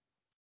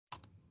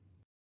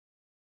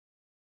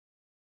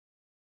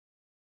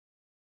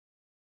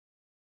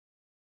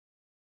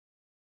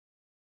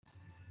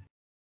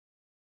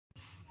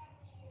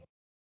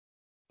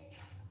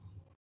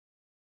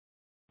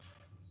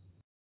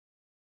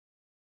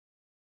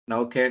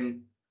now can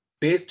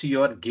paste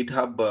your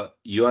GitHub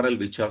URL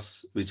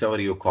whichever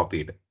you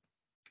copied.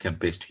 You can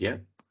paste here.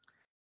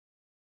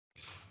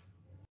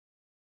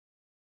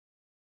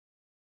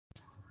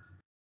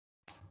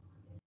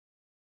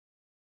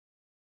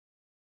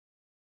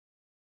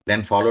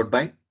 Then followed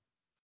by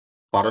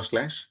 /.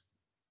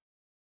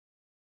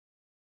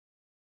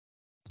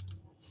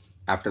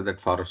 After that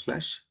 /,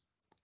 pods.yml.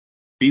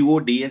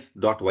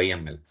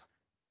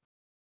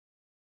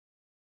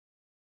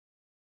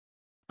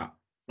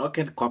 Now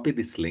can copy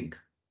this link,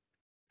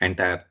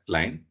 entire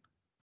line.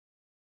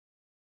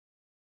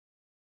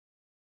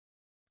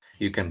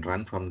 You can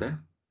run from the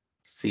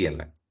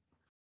CLI.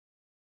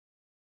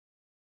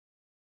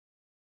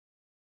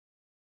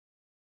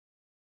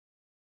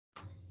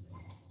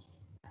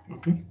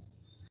 Okay.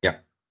 Yeah.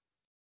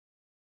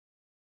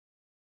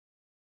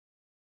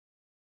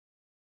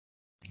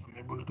 I'm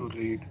able to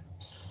read.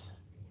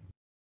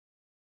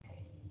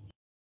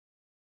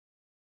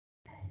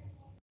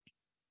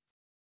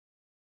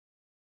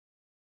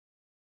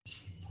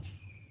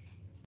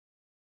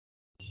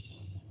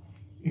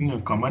 In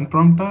a command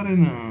prompt or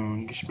in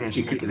English bash?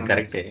 ఇది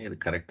కరెక్టే, ఇది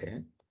కరెక్టే,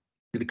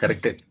 ఇది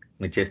కరెక్టే,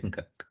 మీరు చేసింది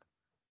correct.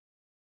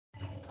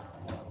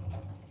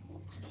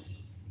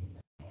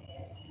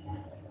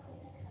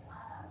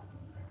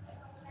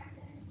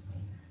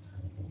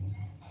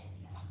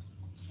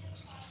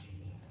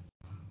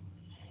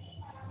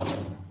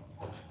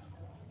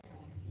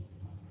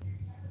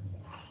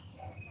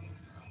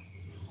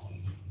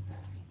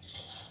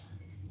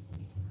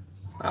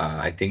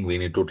 I think we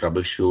need to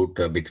troubleshoot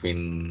between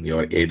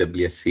your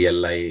AWS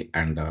CLI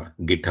and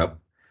GitHub.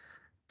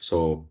 So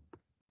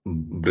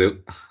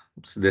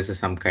this is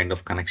some kind of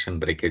connection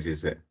breakage is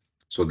there,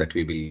 so that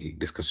we will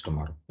discuss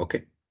tomorrow.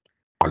 Okay.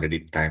 Already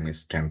time is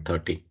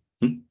 10:30.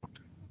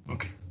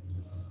 Okay.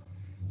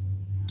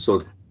 So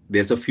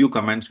there's a few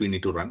commands we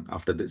need to run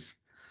after this.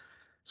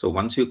 So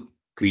once you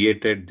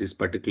created this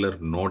particular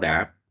node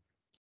app,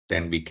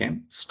 then we can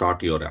start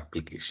your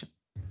application.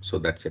 So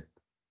that's it.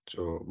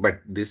 So, but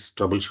this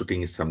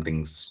troubleshooting is something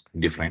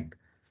different.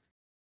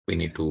 We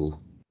need to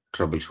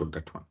troubleshoot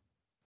that one.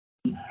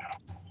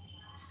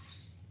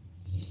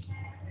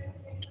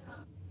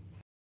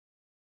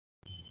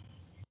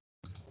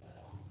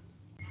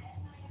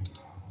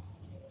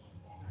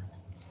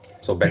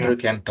 So better you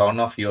can turn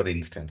off your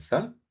instance,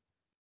 huh?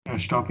 I'm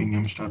stopping.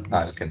 You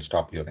can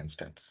stop your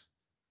instance.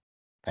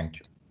 Thank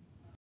you.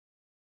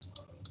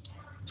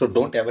 So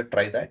don't ever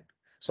try that.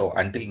 So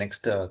until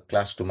next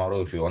class tomorrow,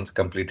 if you once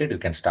completed, you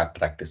can start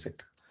practice it.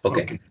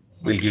 Okay.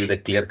 We'll give you the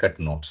clear-cut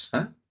notes.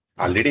 Huh?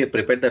 Already I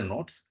prepared the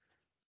notes,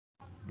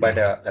 but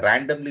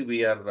randomly we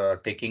are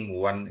taking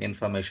one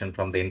information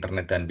from the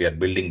internet and we are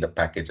building the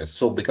packages.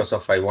 So because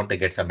of I want to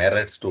get some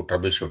errors to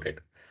troubleshoot it.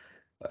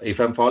 If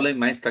I'm following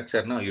my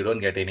structure now, you don't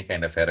get any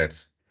kind of errors.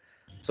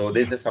 So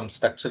this is some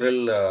structural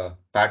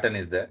pattern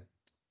is there.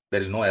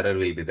 There is no error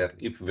will be there.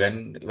 If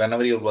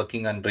whenever you're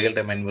working on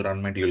real-time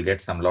environment, you'll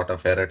get some lot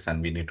of errors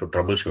and we need to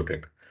troubleshoot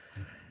it.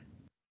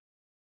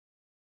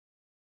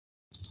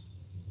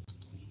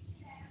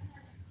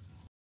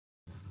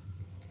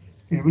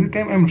 Every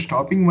time I'm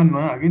stopping one,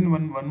 again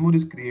one more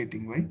is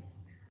creating. Why?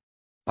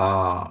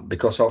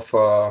 Because of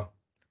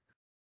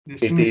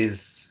it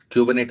is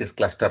Kubernetes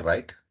cluster,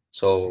 right?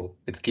 So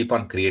it's keep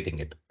on creating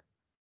it.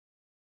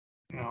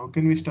 How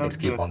can we start? It's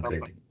keep on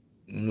creating.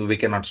 We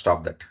cannot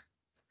stop that.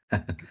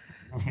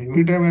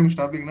 Every time I'm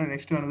stopping,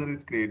 next another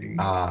is creating.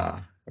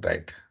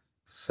 Right.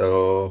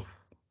 So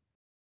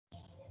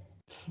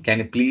can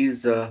you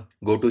please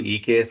go to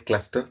EKS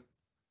cluster?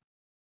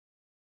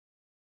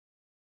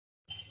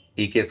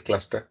 EKS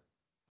cluster.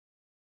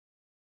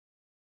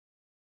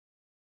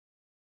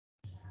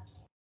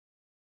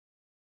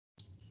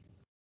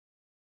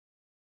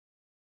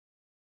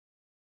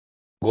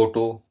 Go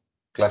to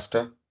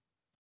cluster.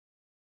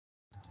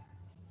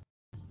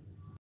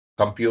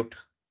 Compute.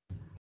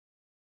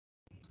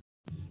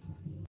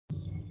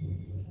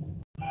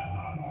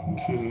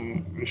 This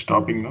is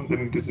stopping now.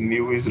 Then it is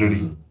new is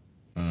ready.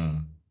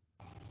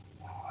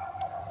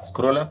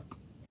 Scroll up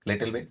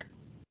little bit.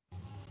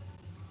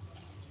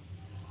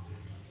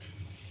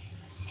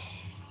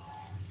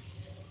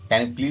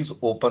 Can you please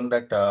open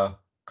that?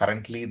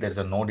 Currently, there's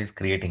a node is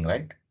creating,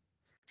 right?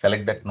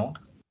 Select that node.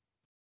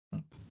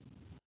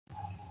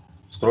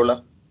 Scroll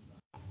up.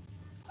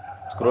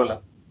 Scroll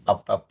up,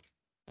 up.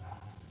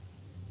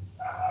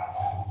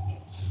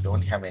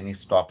 Don't have any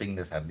stopping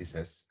the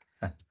services.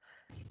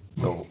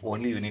 So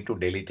only you need to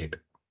delete it.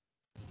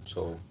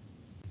 So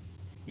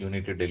you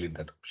need to delete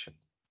that option.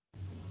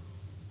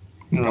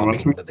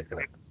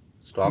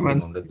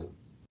 Stopping ఉండదు.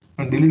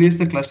 Delete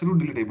చేస్తే cluster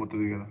delete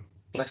అయిపోతుంది కదా.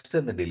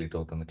 Cluster delete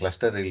అవుతుంది.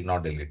 Cluster will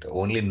not delete.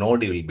 Only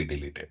node will be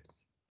deleted.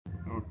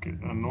 Okay.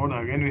 Node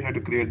again we have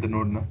to create the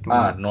node now.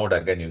 Node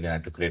again you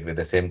have to create with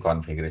the same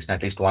configuration.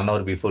 At least 1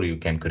 hour before you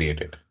can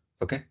create it.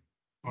 Okay.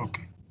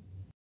 Okay.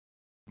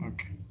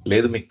 Okay.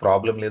 లేదు మీకు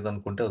problem లేదు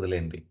అనుకుంటే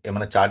వదిలేయండి.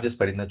 ఏమైనా charges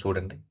పడిందా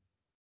చూడండి.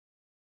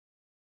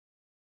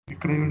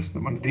 ఇక్కడ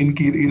వస్తుంది మన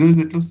దీనికి ఈ రోజు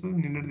ఎట్లా వస్తుంది?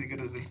 నిన్నటి దగ్గర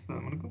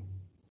తెలుస్తుంది మనకు.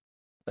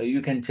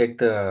 You can check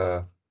the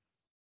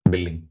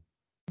billing.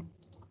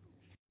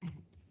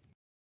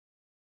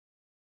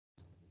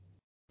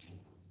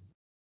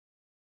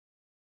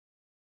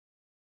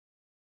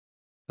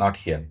 Not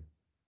here.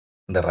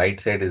 The right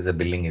side is the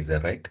billing is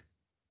there, right?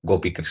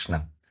 Gopi Krishna.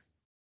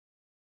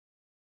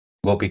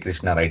 Gopi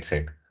Krishna, right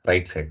side.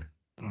 Right side.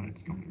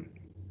 It's complete.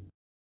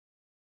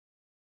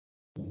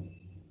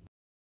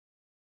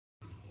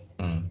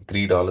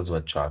 $3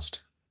 were charged.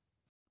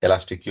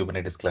 Elastic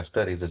Kubernetes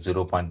cluster is a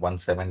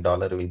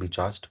 $0.17 will be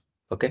charged.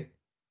 Okay.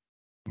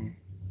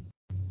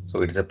 So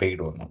it is a paid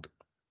one.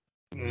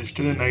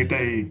 Yesterday night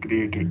I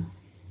created.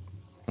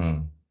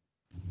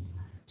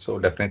 So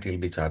definitely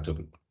will be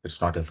chargeable. It's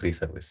not a free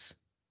service.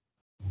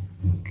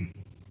 Okay.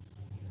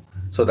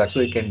 So that's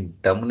why you can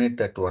terminate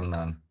that one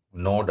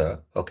node.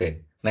 Okay.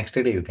 Next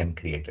day you can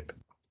create it.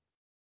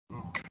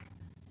 Okay.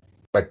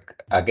 But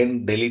again,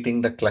 deleting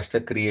the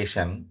cluster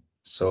creation.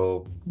 So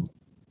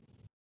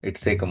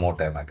it's take more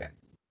time again.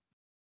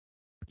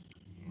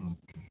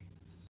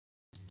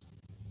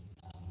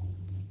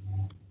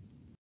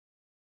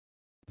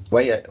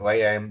 Why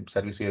I am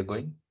service you are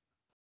going?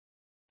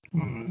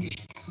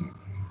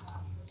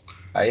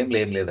 I am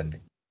లేదండి.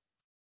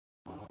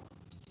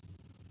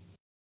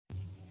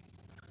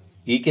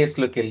 ఈ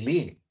కేసులోకి వెళ్ళి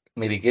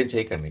మీరు ఇంకేం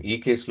చేయకండి. ఈ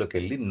కేసులోకి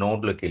వెళ్ళి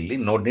నోడ్లోకి వెళ్ళి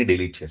నోడ్ని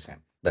డిలీట్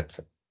చేశాను. That's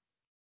it.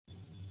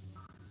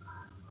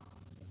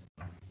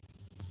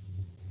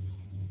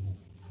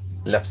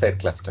 Left side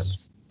clusters.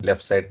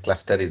 Left side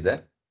cluster is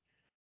there.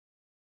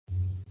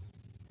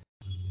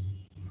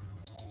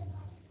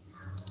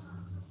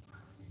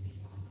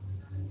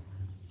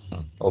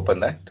 Open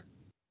that.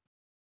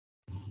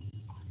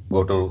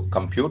 Go to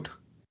compute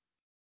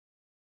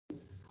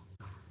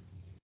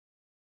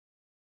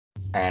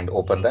and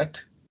open that.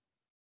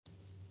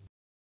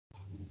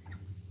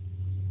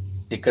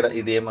 ఇక్కడ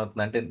ఇది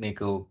ఏమవుతుందంటే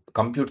నీకు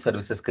కంప్యూట్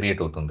సర్వీసెస్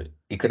క్రియేట్ అవుతుంది.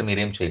 ఇక్కడ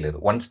మీరేం చేయలేరు.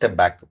 1 స్టెప్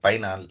బ్యాక్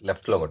పైన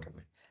లెఫ్ట్లో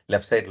కొట్టండి.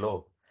 లెఫ్ట్ సైడ్లో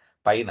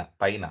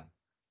పైన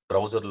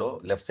బ్రౌజర్లో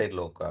లెఫ్ట్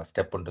సైడ్లో ఒక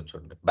స్టెప్ ఉంటుంది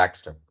చూడండి. బ్యాక్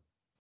స్టెప్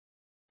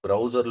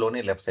బ్రౌజర్లోనే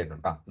లెఫ్ట్ సైడ్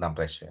దాన్ని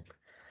ప్రెస్ చేయండి.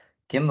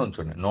 కింద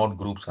ఉంచండి నోడ్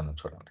గ్రూప్స్ అని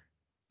చూడండి.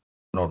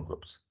 Node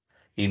groups.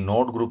 ఈ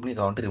నోడ్ గ్రూప్ని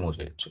కావాలంటే రిమూవ్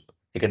చేయొచ్చు.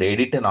 ఇక్కడ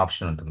ఎడిట్ అనే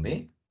ఆప్షన్ ఉంటుంది.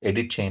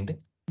 ఎడిట్ చేయండి.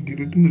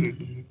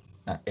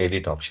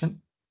 Edit option.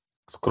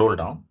 Scroll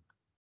down.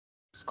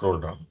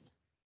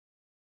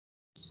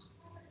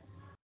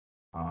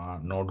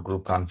 Node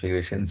group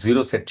configuration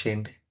 0 set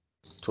చేయండి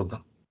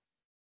చూద్దాం.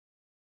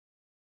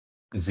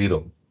 0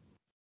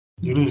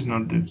 is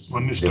not there.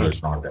 1 is 0 not.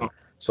 is not there.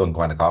 So ఇంక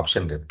మనకు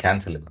ఆప్షన్ లేదు,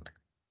 క్యాన్సిల్ ఇవ్వండి.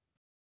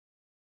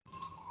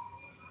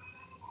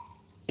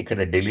 ఇక్కడ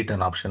డిలీట్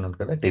అనే ఆప్షన్ ఉంది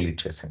కదా,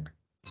 డిలీట్ చేసేయండి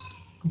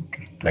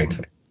Okay. Right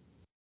side.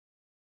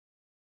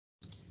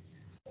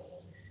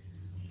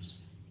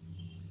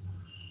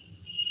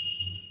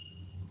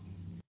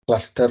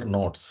 Cluster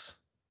notes,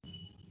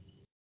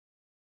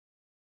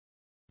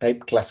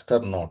 type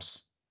cluster notes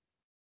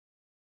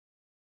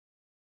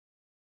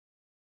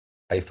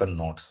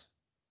 -nodes.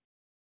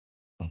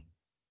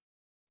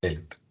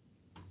 Delete.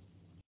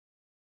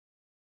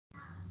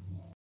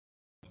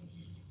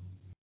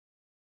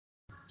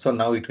 So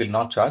now it will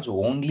not charge,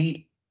 only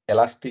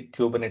Elastic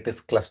Kubernetes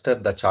cluster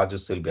the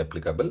charges will be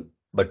applicable,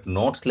 but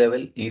nodes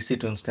level,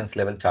 EC2 instance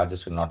level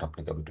charges will not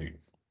applicable to you.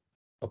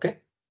 Okay.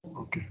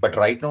 Okay. But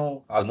right now,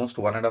 almost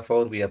 1.5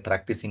 hours we are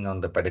practicing on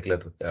the particular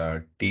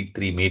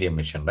T3 medium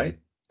mission, right?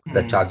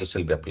 The charges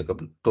will be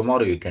applicable.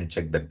 Tomorrow you can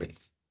check that bill.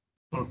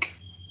 Okay.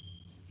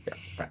 Yeah,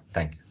 fine.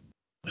 Thank you.